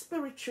do it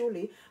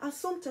spiritually, and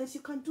sometimes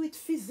you can do it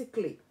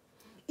physically.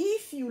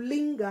 If you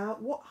linger,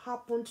 what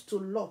happened to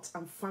Lot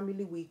and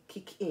family will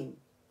kick in.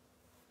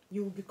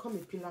 You will become a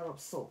pillar of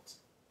salt.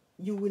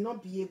 You will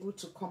not be able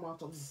to come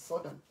out of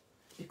Sodom,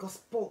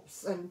 because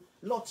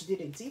Lot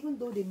didn't. Even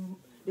though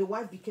the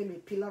wife became a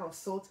pillar of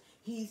salt,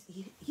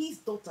 his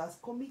daughters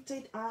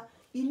committed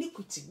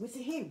iniquity with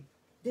him.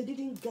 They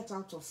didn't get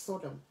out of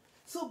Sodom.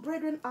 So,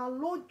 brethren, our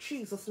Lord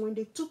Jesus, when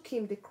they took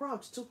him, the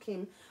crowd took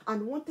him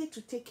and wanted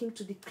to take him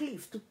to the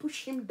cliff to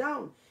push him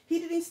down. He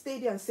didn't stay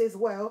there and says,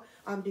 well,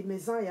 I'm the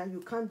Messiah,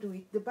 you can't do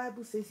it. The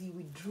Bible says he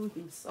withdrew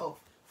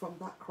himself from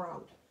that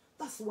crowd.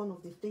 That's one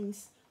of the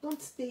things.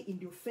 Don't stay in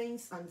the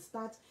offense and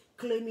start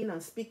claiming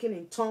and speaking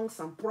in tongues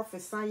and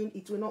prophesying.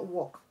 It will not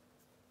work.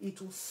 It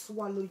will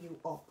swallow you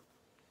up.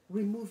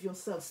 Remove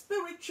yourself.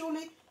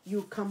 Spiritually,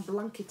 you can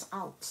blank it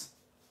out.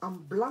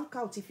 And blank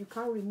out if you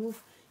can't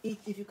remove it.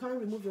 If you can't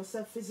remove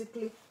yourself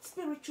physically,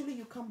 spiritually,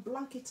 you can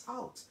blank it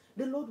out.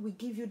 The Lord will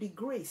give you the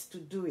grace to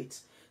do it.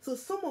 So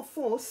some of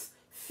us,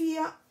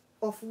 fear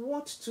of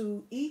what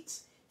to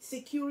eat,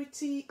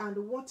 security,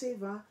 and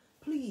whatever,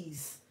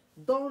 please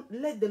don't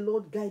let the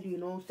Lord guide you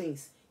in all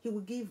things. He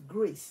will give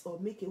grace or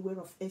make a way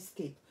of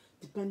escape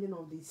depending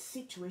on the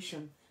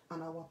situation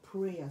and our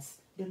prayers.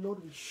 The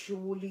Lord will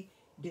surely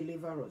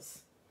deliver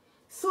us.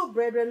 So,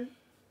 brethren,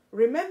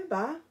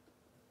 remember,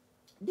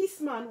 this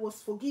man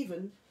was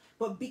forgiven,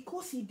 but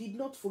because he did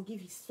not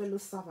forgive his fellow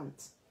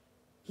servant,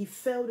 he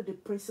failed the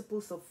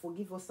principles of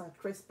forgive us our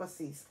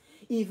trespasses,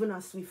 even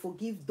as we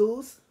forgive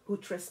those who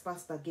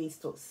trespassed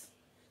against us.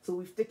 So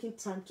we've taken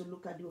time to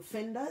look at the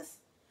offenders,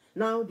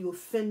 now the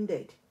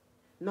offended.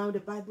 Now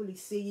the Bible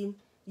is saying,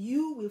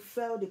 you will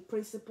fail the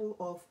principle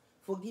of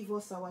forgive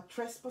us our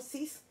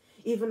trespasses,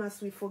 even as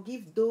we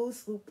forgive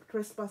those who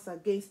trespass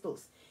against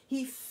us.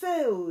 He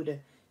failed.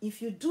 If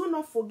you do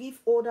not forgive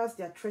others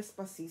their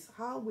trespasses,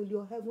 how will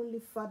your heavenly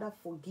Father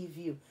forgive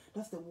you?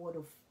 That's the word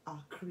of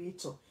our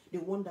Creator, the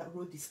one that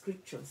wrote the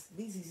scriptures.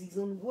 This is his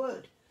own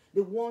word,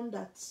 the one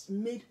that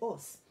made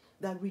us,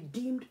 that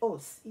redeemed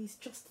us. Is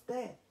just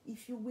there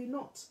if you will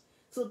not.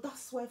 So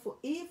that's why for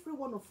every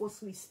one of us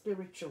who is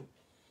spiritual,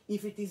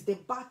 if it is the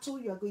battle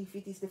you are going, if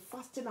it is the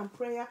fasting and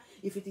prayer,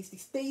 if it is the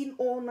staying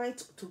all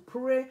night to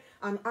pray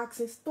and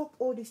asking, stop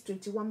all these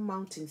 21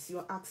 mountains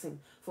you're asking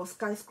for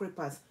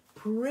skyscrapers.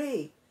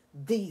 Pray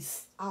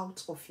this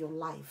out of your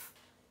life.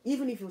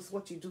 Even if it's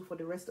what you do for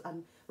the rest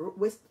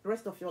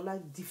of your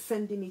life,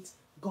 defending it,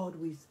 God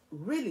will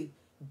really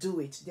do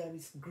it. There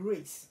is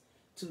grace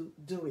to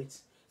do it.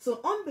 So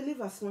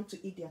unbelievers want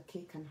to eat their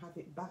cake and have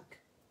it back.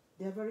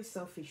 They're very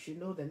selfish, you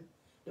know them.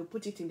 They'll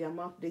put it in their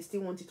mouth. They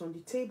still want it on the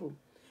table.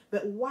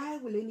 But why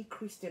will any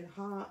Christian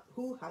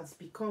who had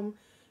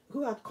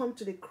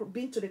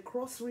been to the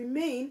cross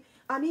remain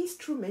an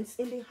instrument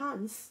in the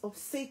hands of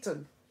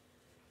Satan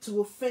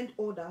to offend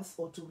others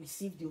or to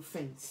receive the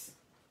offense?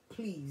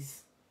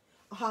 Please,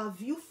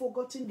 have you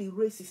forgotten the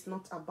race is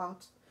not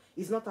about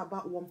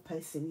one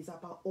person, it's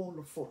about all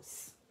of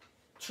us.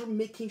 Through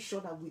making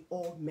sure that we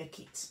all make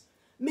it.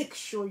 Make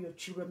sure your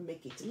children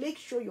make it. Make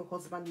sure your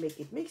husband make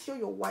it. Make sure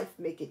your wife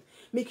make it.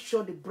 Make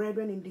sure the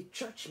brethren in the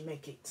church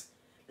make it.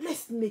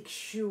 Let's make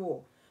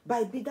sure.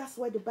 That's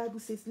why the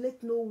Bible says,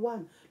 let no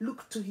one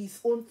look to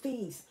his own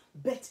things,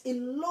 but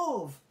in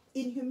love,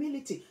 in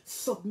humility,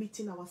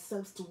 submitting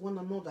ourselves to one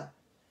another.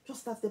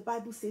 Just as the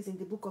Bible says in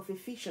the book of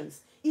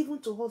Ephesians, even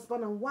to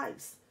husband and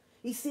wives.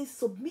 He says,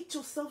 submit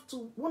yourself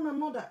to one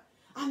another.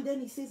 And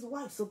then he says,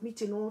 wife,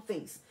 submit in all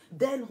things.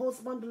 Then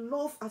husband,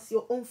 love as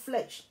your own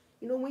flesh.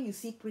 You know, when you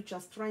see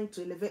preachers trying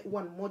to elevate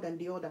one more than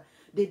the other,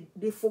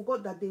 they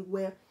forgot that they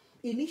were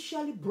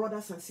initially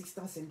brothers and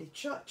sisters in the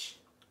church.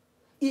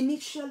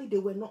 Initially, they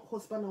were not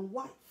husband and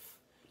wife.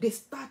 They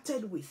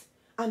started with.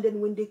 And then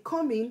when they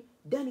come in,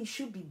 then it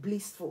should be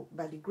blissful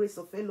by the grace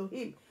of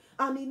Elohim.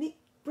 And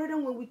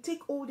brethren, when we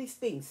take all these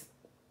things,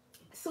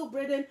 so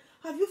brethren,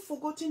 have you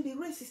forgotten the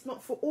race is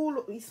not for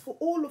all, it's for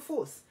all of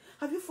us?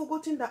 Have you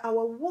forgotten that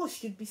our words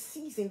should be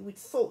seasoned with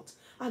salt,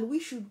 and we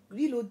should,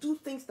 do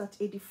things that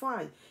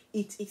edify?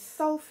 It is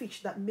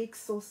selfishness that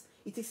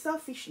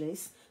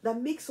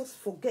makes us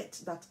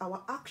forget that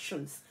our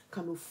actions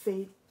can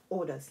offend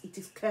others. It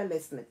is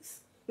carelessness.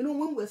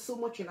 When we're so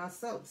much in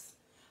ourselves,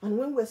 and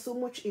when we're so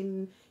much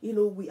in,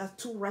 we are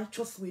too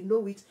righteous, we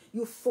know it,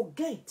 you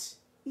forget.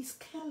 It's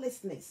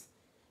carelessness.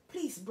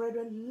 Please,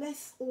 brethren,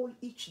 let's all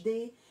each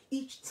day,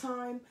 each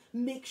time,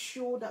 make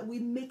sure that we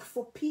make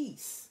for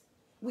peace.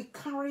 We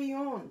carry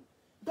on.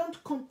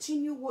 Don't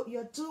continue what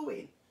you're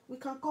doing. We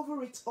can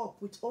cover it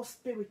up with all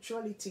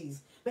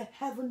spiritualities, but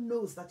heaven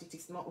knows that it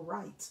is not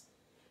right.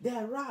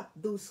 There are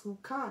those who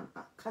can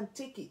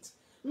take it.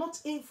 Not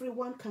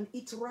everyone can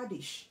eat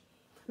radish.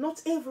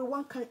 Not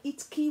everyone can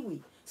eat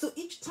kiwi. So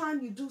each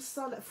time you do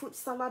fruit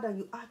salad and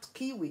you add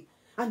kiwi,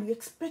 and you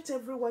expect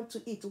everyone to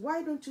eat,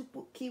 why don't you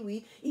put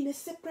kiwi in a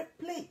separate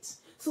plate?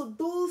 So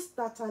those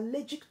that are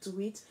allergic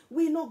to it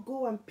will not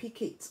go and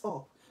pick it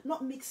up,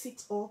 not mix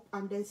it up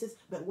and then says,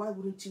 but why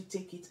wouldn't you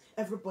take it?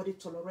 Everybody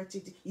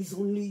tolerated it. It's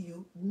only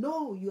you.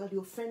 No, you are the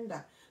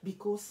offender.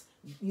 Because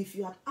if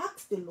you had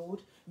asked the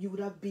Lord, you would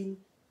have been,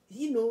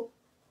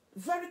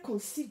 very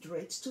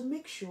considerate to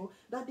make sure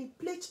that the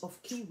plate of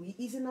kiwi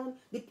is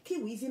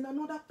in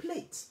another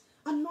plate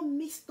and not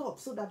mixed up,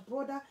 so that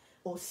brother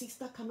or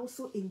sister can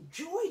also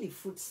enjoy the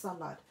fruit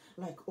salad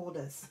like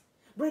others.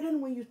 Brethren,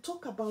 when you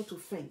talk about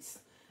offense,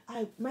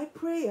 my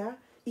prayer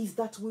is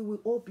that we will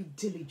all be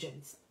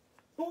diligent.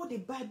 All the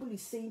Bible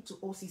is saying to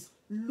us is,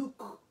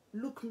 look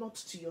not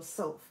to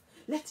yourself.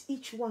 Let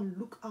each one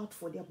look out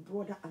for their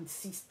brother and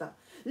sister.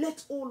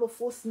 Let all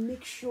of us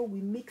make sure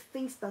we make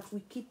things that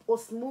will keep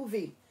us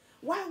moving.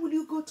 Why will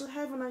you go to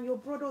heaven and your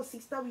brother or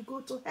sister will go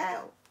to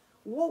hell?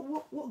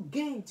 What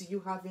gain do you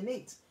have in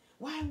it?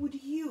 Why would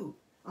you?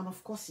 And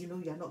of course,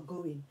 you're not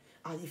going.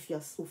 And if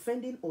you're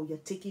offending or you're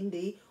taking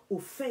the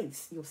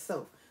offense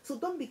yourself. So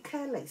don't be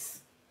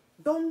careless.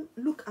 Don't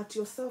look at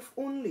yourself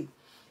only.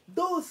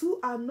 Those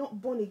who are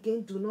not born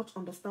again do not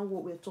understand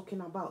what we're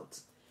talking about.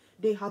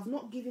 They have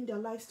not given their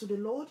lives to the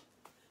Lord,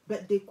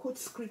 but they quote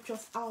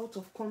scriptures out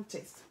of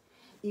context.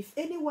 If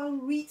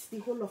anyone reads the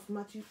whole of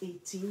Matthew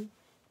 18,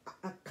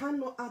 I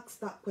cannot ask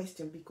that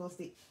question because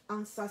the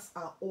answers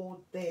are all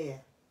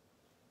there.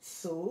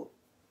 So,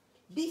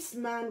 this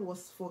man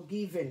was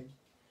forgiven.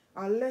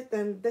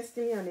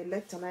 Destiny and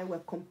Elect and I were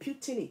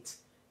computing it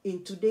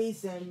in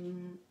today's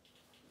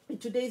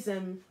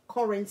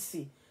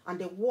currency and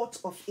the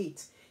worth of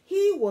it.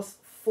 He was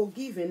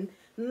forgiven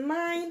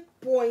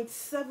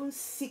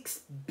 9.76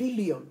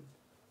 billion.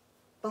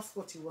 That's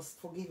what he was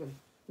forgiven.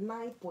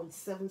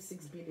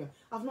 9.76 billion.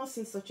 I've not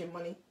seen such a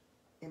money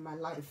in my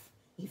life.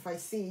 If I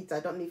see it, I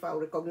don't know if I'll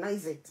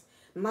recognize it.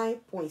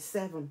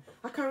 9.7.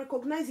 I can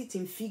recognize it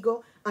in figure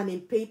and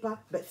in paper,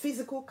 but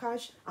physical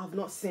cash, I've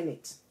not seen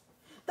it.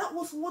 That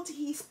was what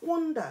he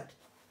squandered.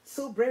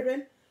 So,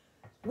 brethren,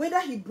 whether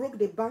he broke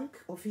the bank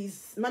of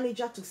his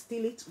manager to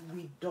steal it,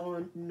 we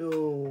don't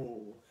know.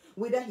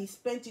 Whether he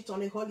spent it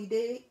on a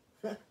holiday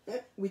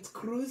with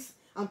cruise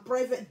and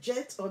private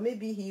jet, or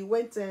maybe he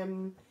went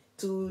to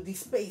the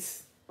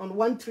space on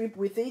one trip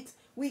with it,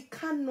 we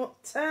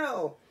cannot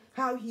tell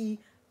how he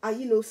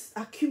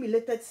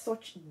accumulated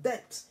such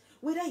debt.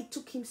 Whether it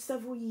took him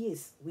several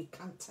years, we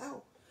can't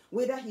tell.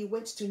 Whether he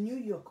went to New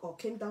York or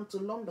came down to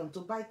London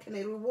to buy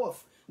Canary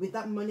Wharf with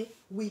that money,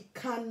 we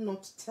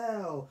cannot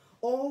tell.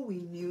 All we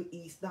knew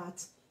is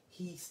that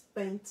he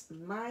spent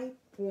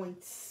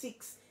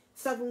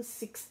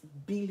 9.676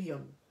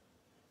 billion.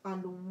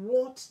 And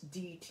what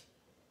did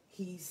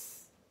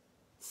his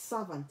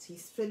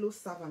fellow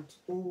servant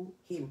owe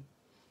him?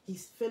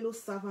 His fellow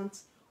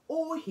servant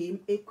owe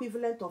him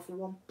equivalent of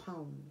 £1.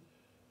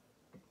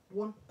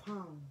 £1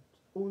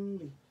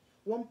 only.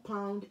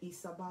 £1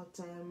 is about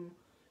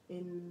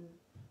in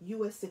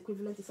US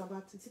equivalent is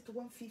about, is it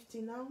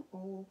 150 now,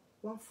 or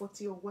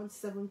 140 or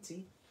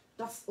 170?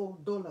 That's all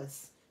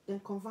dollars.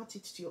 Then convert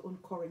it to your own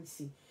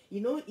currency.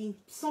 You know, in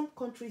some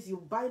countries you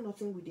buy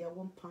nothing with their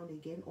 £1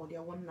 again, or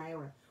their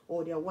 £1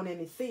 or their one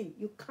anything.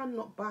 You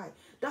cannot buy.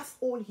 That's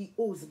all he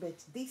owes.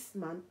 But this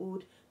man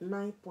owed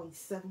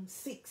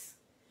 9.76.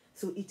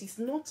 So it is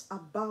not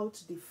about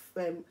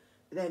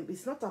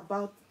it's not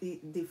about the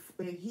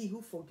he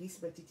who forgives,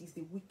 but it is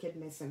the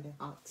wickedness in the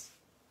heart.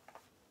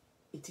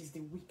 It is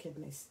the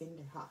wickedness in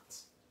the heart,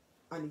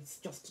 and it's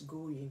just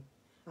going.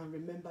 And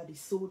remember, the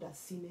soul that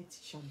sinneth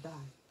shall die.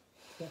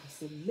 There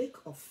is a lake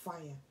of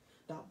fire,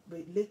 that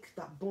lake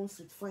that burns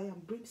with fire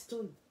and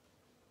brimstone.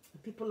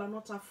 People are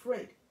not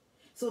afraid.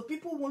 So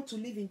people want to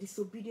live in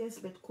disobedience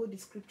but quote the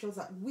scriptures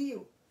at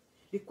will.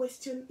 The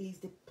question is,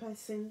 the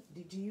person,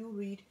 did you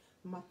read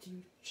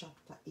Matthew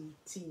chapter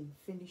 18?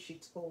 Finish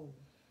it all.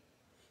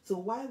 So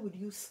why would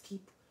you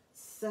skip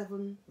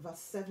verse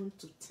 7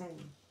 to 10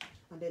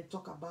 and then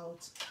talk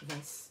about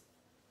verse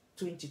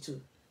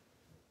 22?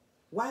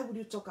 Why would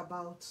you talk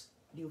about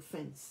the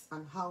offense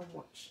and how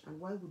much?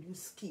 And why would you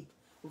skip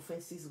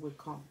offenses will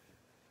come?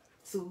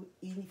 So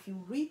if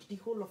you read the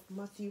whole of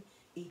Matthew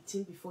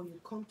 18 before you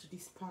come to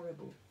this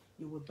parable,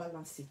 you will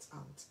balance it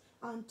out.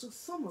 And to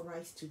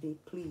summarize today,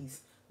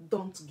 please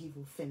don't give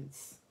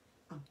offense.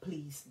 And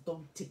please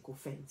don't take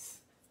offense.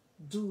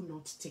 Do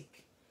not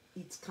take.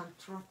 It can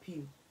trap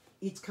you.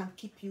 It can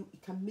keep you.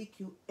 It can make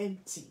you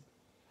empty.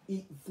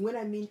 When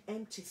I mean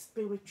empty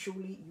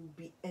spiritually, you'll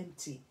be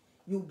empty.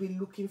 You'll be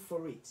looking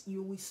for it.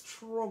 You will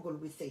struggle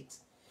with it.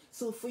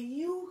 So for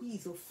you who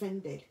is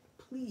offended,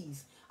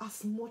 please,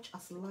 as much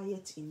as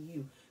lieth in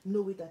you,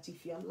 know that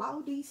if you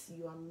allow this,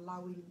 you are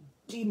allowing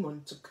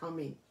demon to come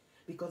in,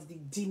 because the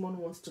demon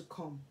wants to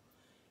come.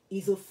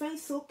 Is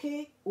offense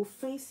okay?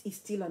 Offense is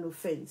still an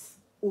offense.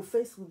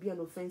 Offense will be an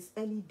offense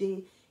any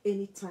day,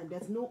 any time.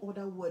 There's no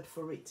other word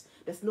for it.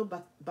 There's no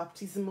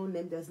baptismal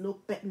name. There's no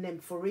pet name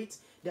for it.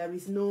 There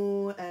is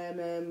no,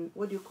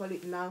 what do you call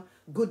it now?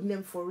 Good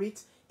name for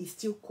it. It's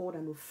still called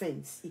an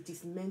offense. It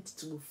is meant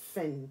to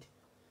offend,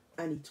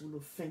 and it will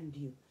offend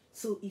you.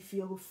 So if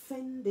you're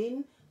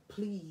offending,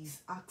 please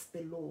ask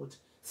the Lord,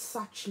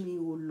 search me,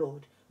 O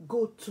Lord.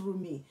 Go through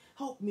me.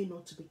 Help me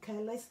not to be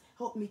careless.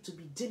 Help me to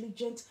be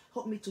diligent.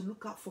 Help me to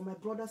look out for my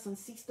brothers and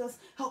sisters.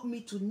 Help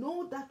me to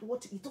know that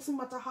it doesn't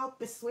matter how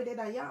persuaded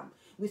I am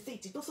with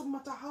it. It doesn't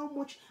matter how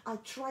much I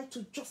try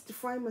to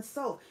justify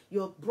myself.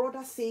 Your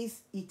brother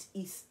says it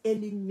is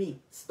ailing me.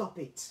 Stop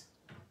it.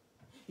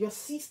 Your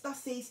sister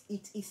says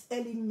it is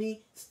ailing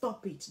me.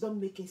 Stop it.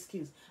 Don't make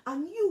excuse.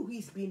 And you who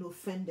is being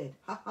offended,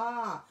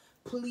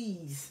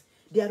 please,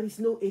 there is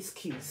no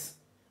excuse.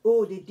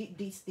 Oh, they did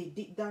this, they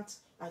did that.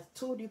 I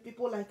told you,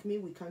 people like me,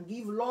 we can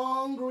give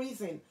long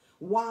reason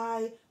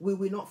why we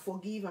will not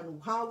forgive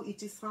and how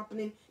it is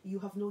happening. You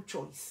have no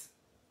choice.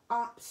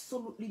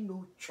 Absolutely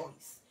no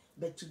choice.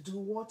 But to do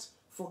what?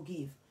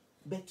 Forgive.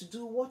 But to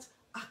do what?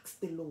 Ask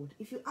the Lord.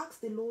 If you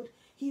ask the Lord,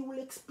 he will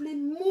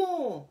explain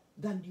more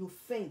than the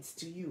offense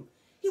to you.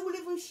 He will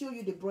even show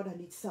you the brother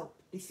needs help,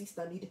 the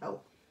sister needs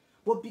help.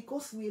 But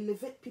because we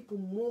elevate people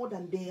more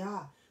than they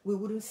are, we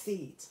wouldn't say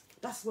it.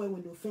 That's why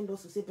when they offend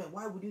us, we say, but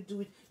why would you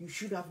do it? You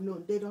should have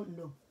known. They don't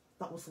know.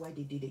 That was why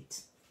they did it.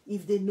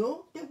 If they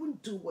know, they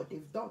wouldn't do what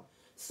they've done.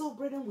 So,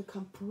 brethren, we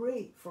can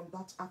pray from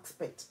that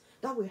aspect.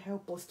 That will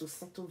help us to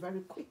settle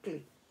very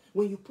quickly.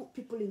 When you put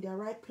people in their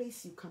right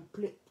place, you can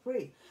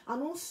pray.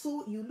 And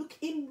also, you look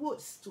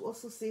inwards to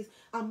also say,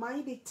 am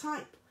I the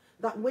type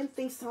that when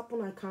things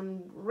happen, I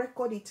can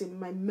record it in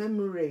my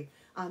memory?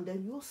 And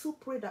then you also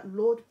pray that,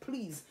 Lord,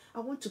 please, I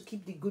want to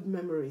keep the good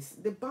memories.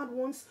 The bad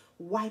ones,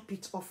 wipe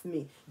it off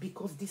me,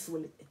 because this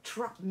will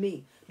trap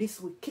me.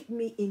 This will keep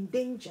me in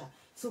danger.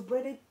 So,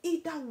 brethren,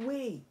 either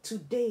way,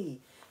 today,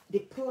 the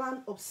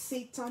plan of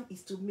Satan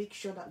is to make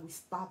sure that we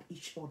stab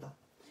each other,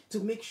 to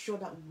make sure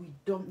that we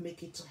don't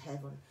make it to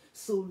heaven.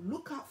 So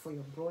look out for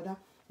your brother,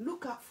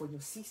 look out for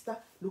your sister,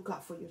 look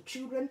out for your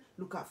children,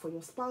 look out for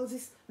your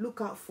spouses, look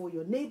out for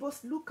your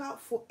neighbors, look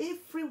out for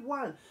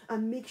everyone,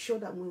 and make sure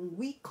that when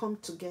we come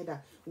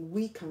together,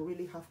 we can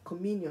really have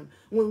communion.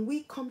 When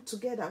we come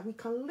together, we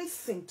can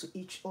listen to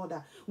each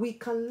other. We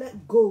can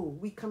let go.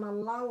 We can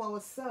allow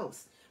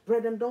ourselves.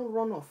 Brethren, don't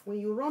run off. When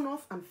you run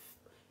off and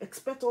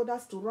expect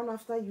others to run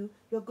after you,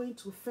 you're going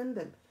to offend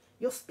them.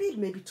 Your speed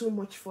may be too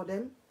much for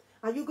them.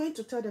 Are you going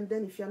to tell them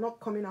then, if you're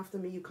not coming after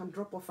me, you can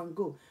drop off and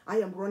go? I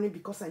am running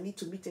because I need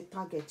to meet a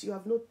target. You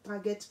have no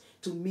target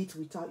to meet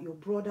without your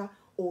brother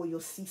or your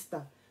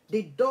sister.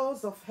 The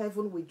doors of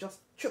heaven will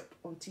just chop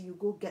until you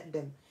go get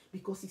them.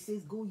 Because he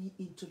says, go ye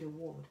into the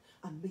world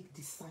and make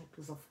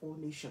disciples of all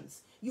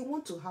nations. You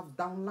want to have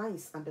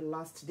downlines on the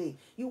last day.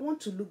 You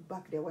want to look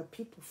back, there were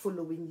people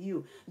following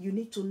you. You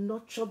need to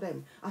nurture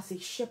them as a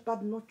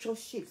shepherd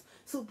nurtures sheep.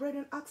 So,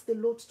 brethren, ask the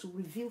Lord to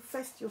reveal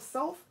first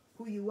yourself,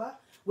 who you are,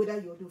 whether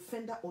you're the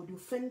offender or the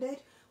offended.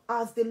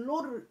 As the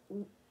Lord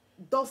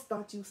does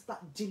that, you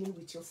start dealing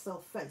with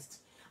yourself first.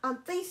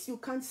 And things you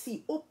can't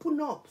see,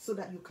 open up so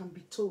that you can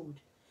be told.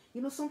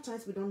 You know,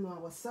 sometimes we don't know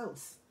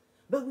ourselves.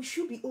 But we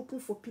should be open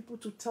for people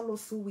to tell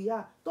us who we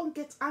are. Don't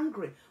get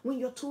angry when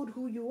you're told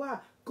who you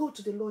are. Go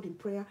to the Lord in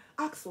prayer,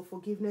 ask for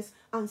forgiveness,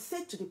 and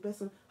say to the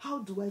person, how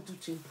do I do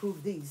to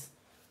improve this?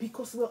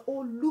 Because we're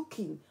all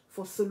looking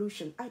for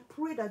solution. I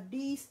pray that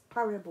this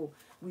parable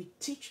will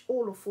teach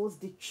all of us,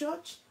 the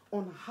church,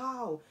 on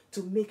how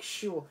to make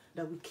sure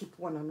that we keep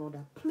one another.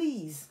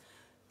 Please,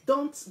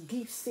 don't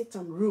give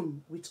Satan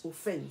room with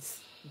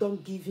offense.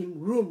 Don't give him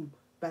room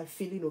by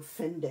feeling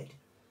offended.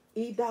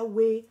 Either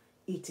way,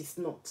 it is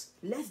not.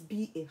 Let's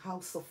be a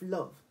house of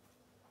love,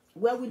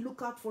 where we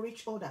look out for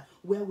each other,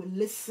 where we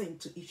listen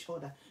to each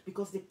other,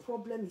 because the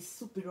problem is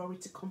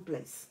superiority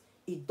complex.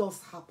 It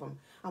does happen.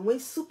 And when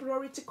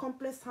superiority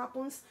complex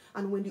happens,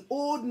 and when the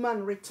old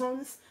man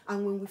returns,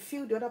 and when we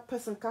feel the other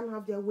person can't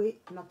have their way,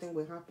 nothing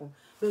will happen.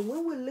 But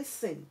when we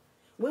listen,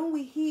 when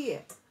we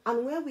hear,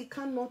 and where we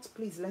cannot,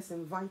 please, let's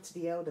invite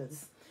the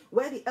elders.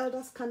 Where the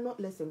elders cannot,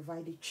 let's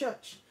invite the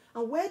church.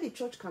 And where the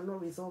church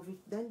cannot resolve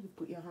it, then you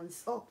put your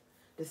hands up.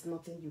 There's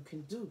nothing you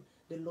can do.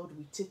 The Lord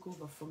will take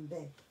over from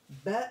there.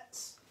 But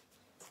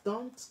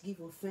don't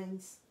give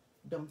offense.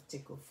 Don't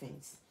take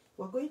offense.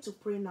 We're going to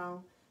pray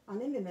now.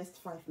 And in the next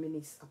 5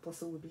 minutes,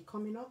 Apostle will be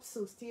coming up.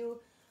 So still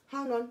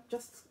hang on.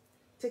 Just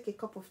take a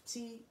cup of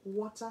tea,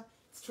 water,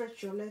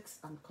 stretch your legs,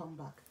 and come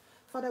back.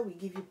 Father, we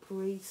give you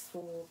praise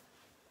for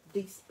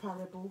this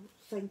parable.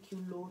 Thank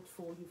you, Lord,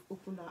 for you've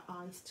opened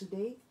our eyes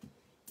today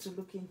to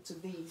look into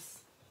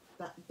this.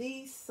 That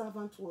this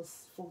servant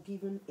was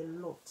forgiven a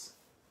lot,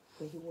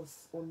 but he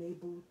was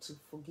unable to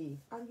forgive.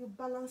 And you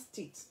balanced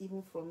it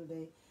even from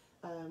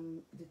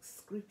the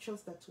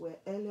scriptures that were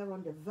earlier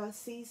on, the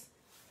verses,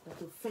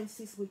 that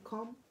offenses will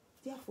come.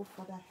 Therefore,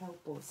 Father,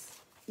 help us,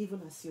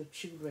 even as your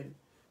children,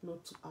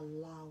 not to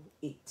allow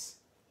it,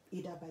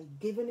 either by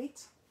giving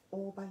it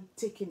or by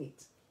taking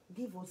it.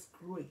 Give us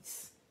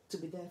grace to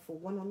be there for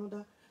one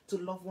another, to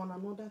love one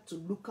another, to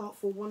look out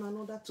for one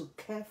another, to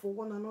care for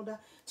one another,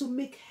 to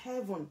make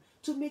heaven,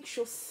 to make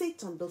sure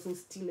Satan doesn't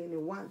steal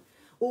anyone.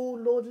 Oh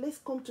Lord, let's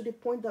come to the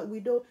point that we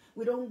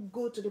don't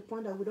go to the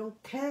point that we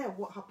don't care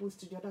what happens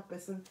to the other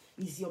person.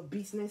 Is your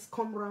business,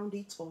 come around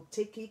it or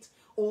take it.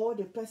 Or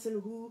the person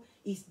who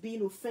is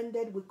being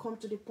offended will come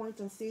to the point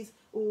and says,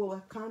 oh,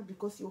 I can't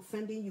because you're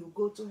offending you,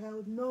 go to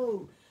hell.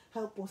 No,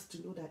 help us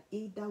to know that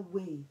either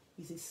way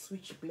is a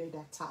switchblade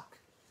attack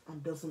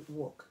and doesn't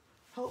work.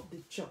 Help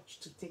the church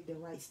to take the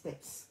right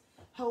steps.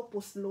 Help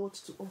us, Lord,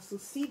 to also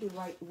see the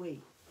right way.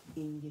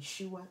 In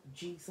Yeshua,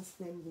 Jesus'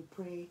 name we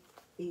pray.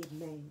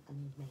 Amen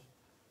and amen.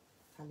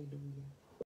 Hallelujah.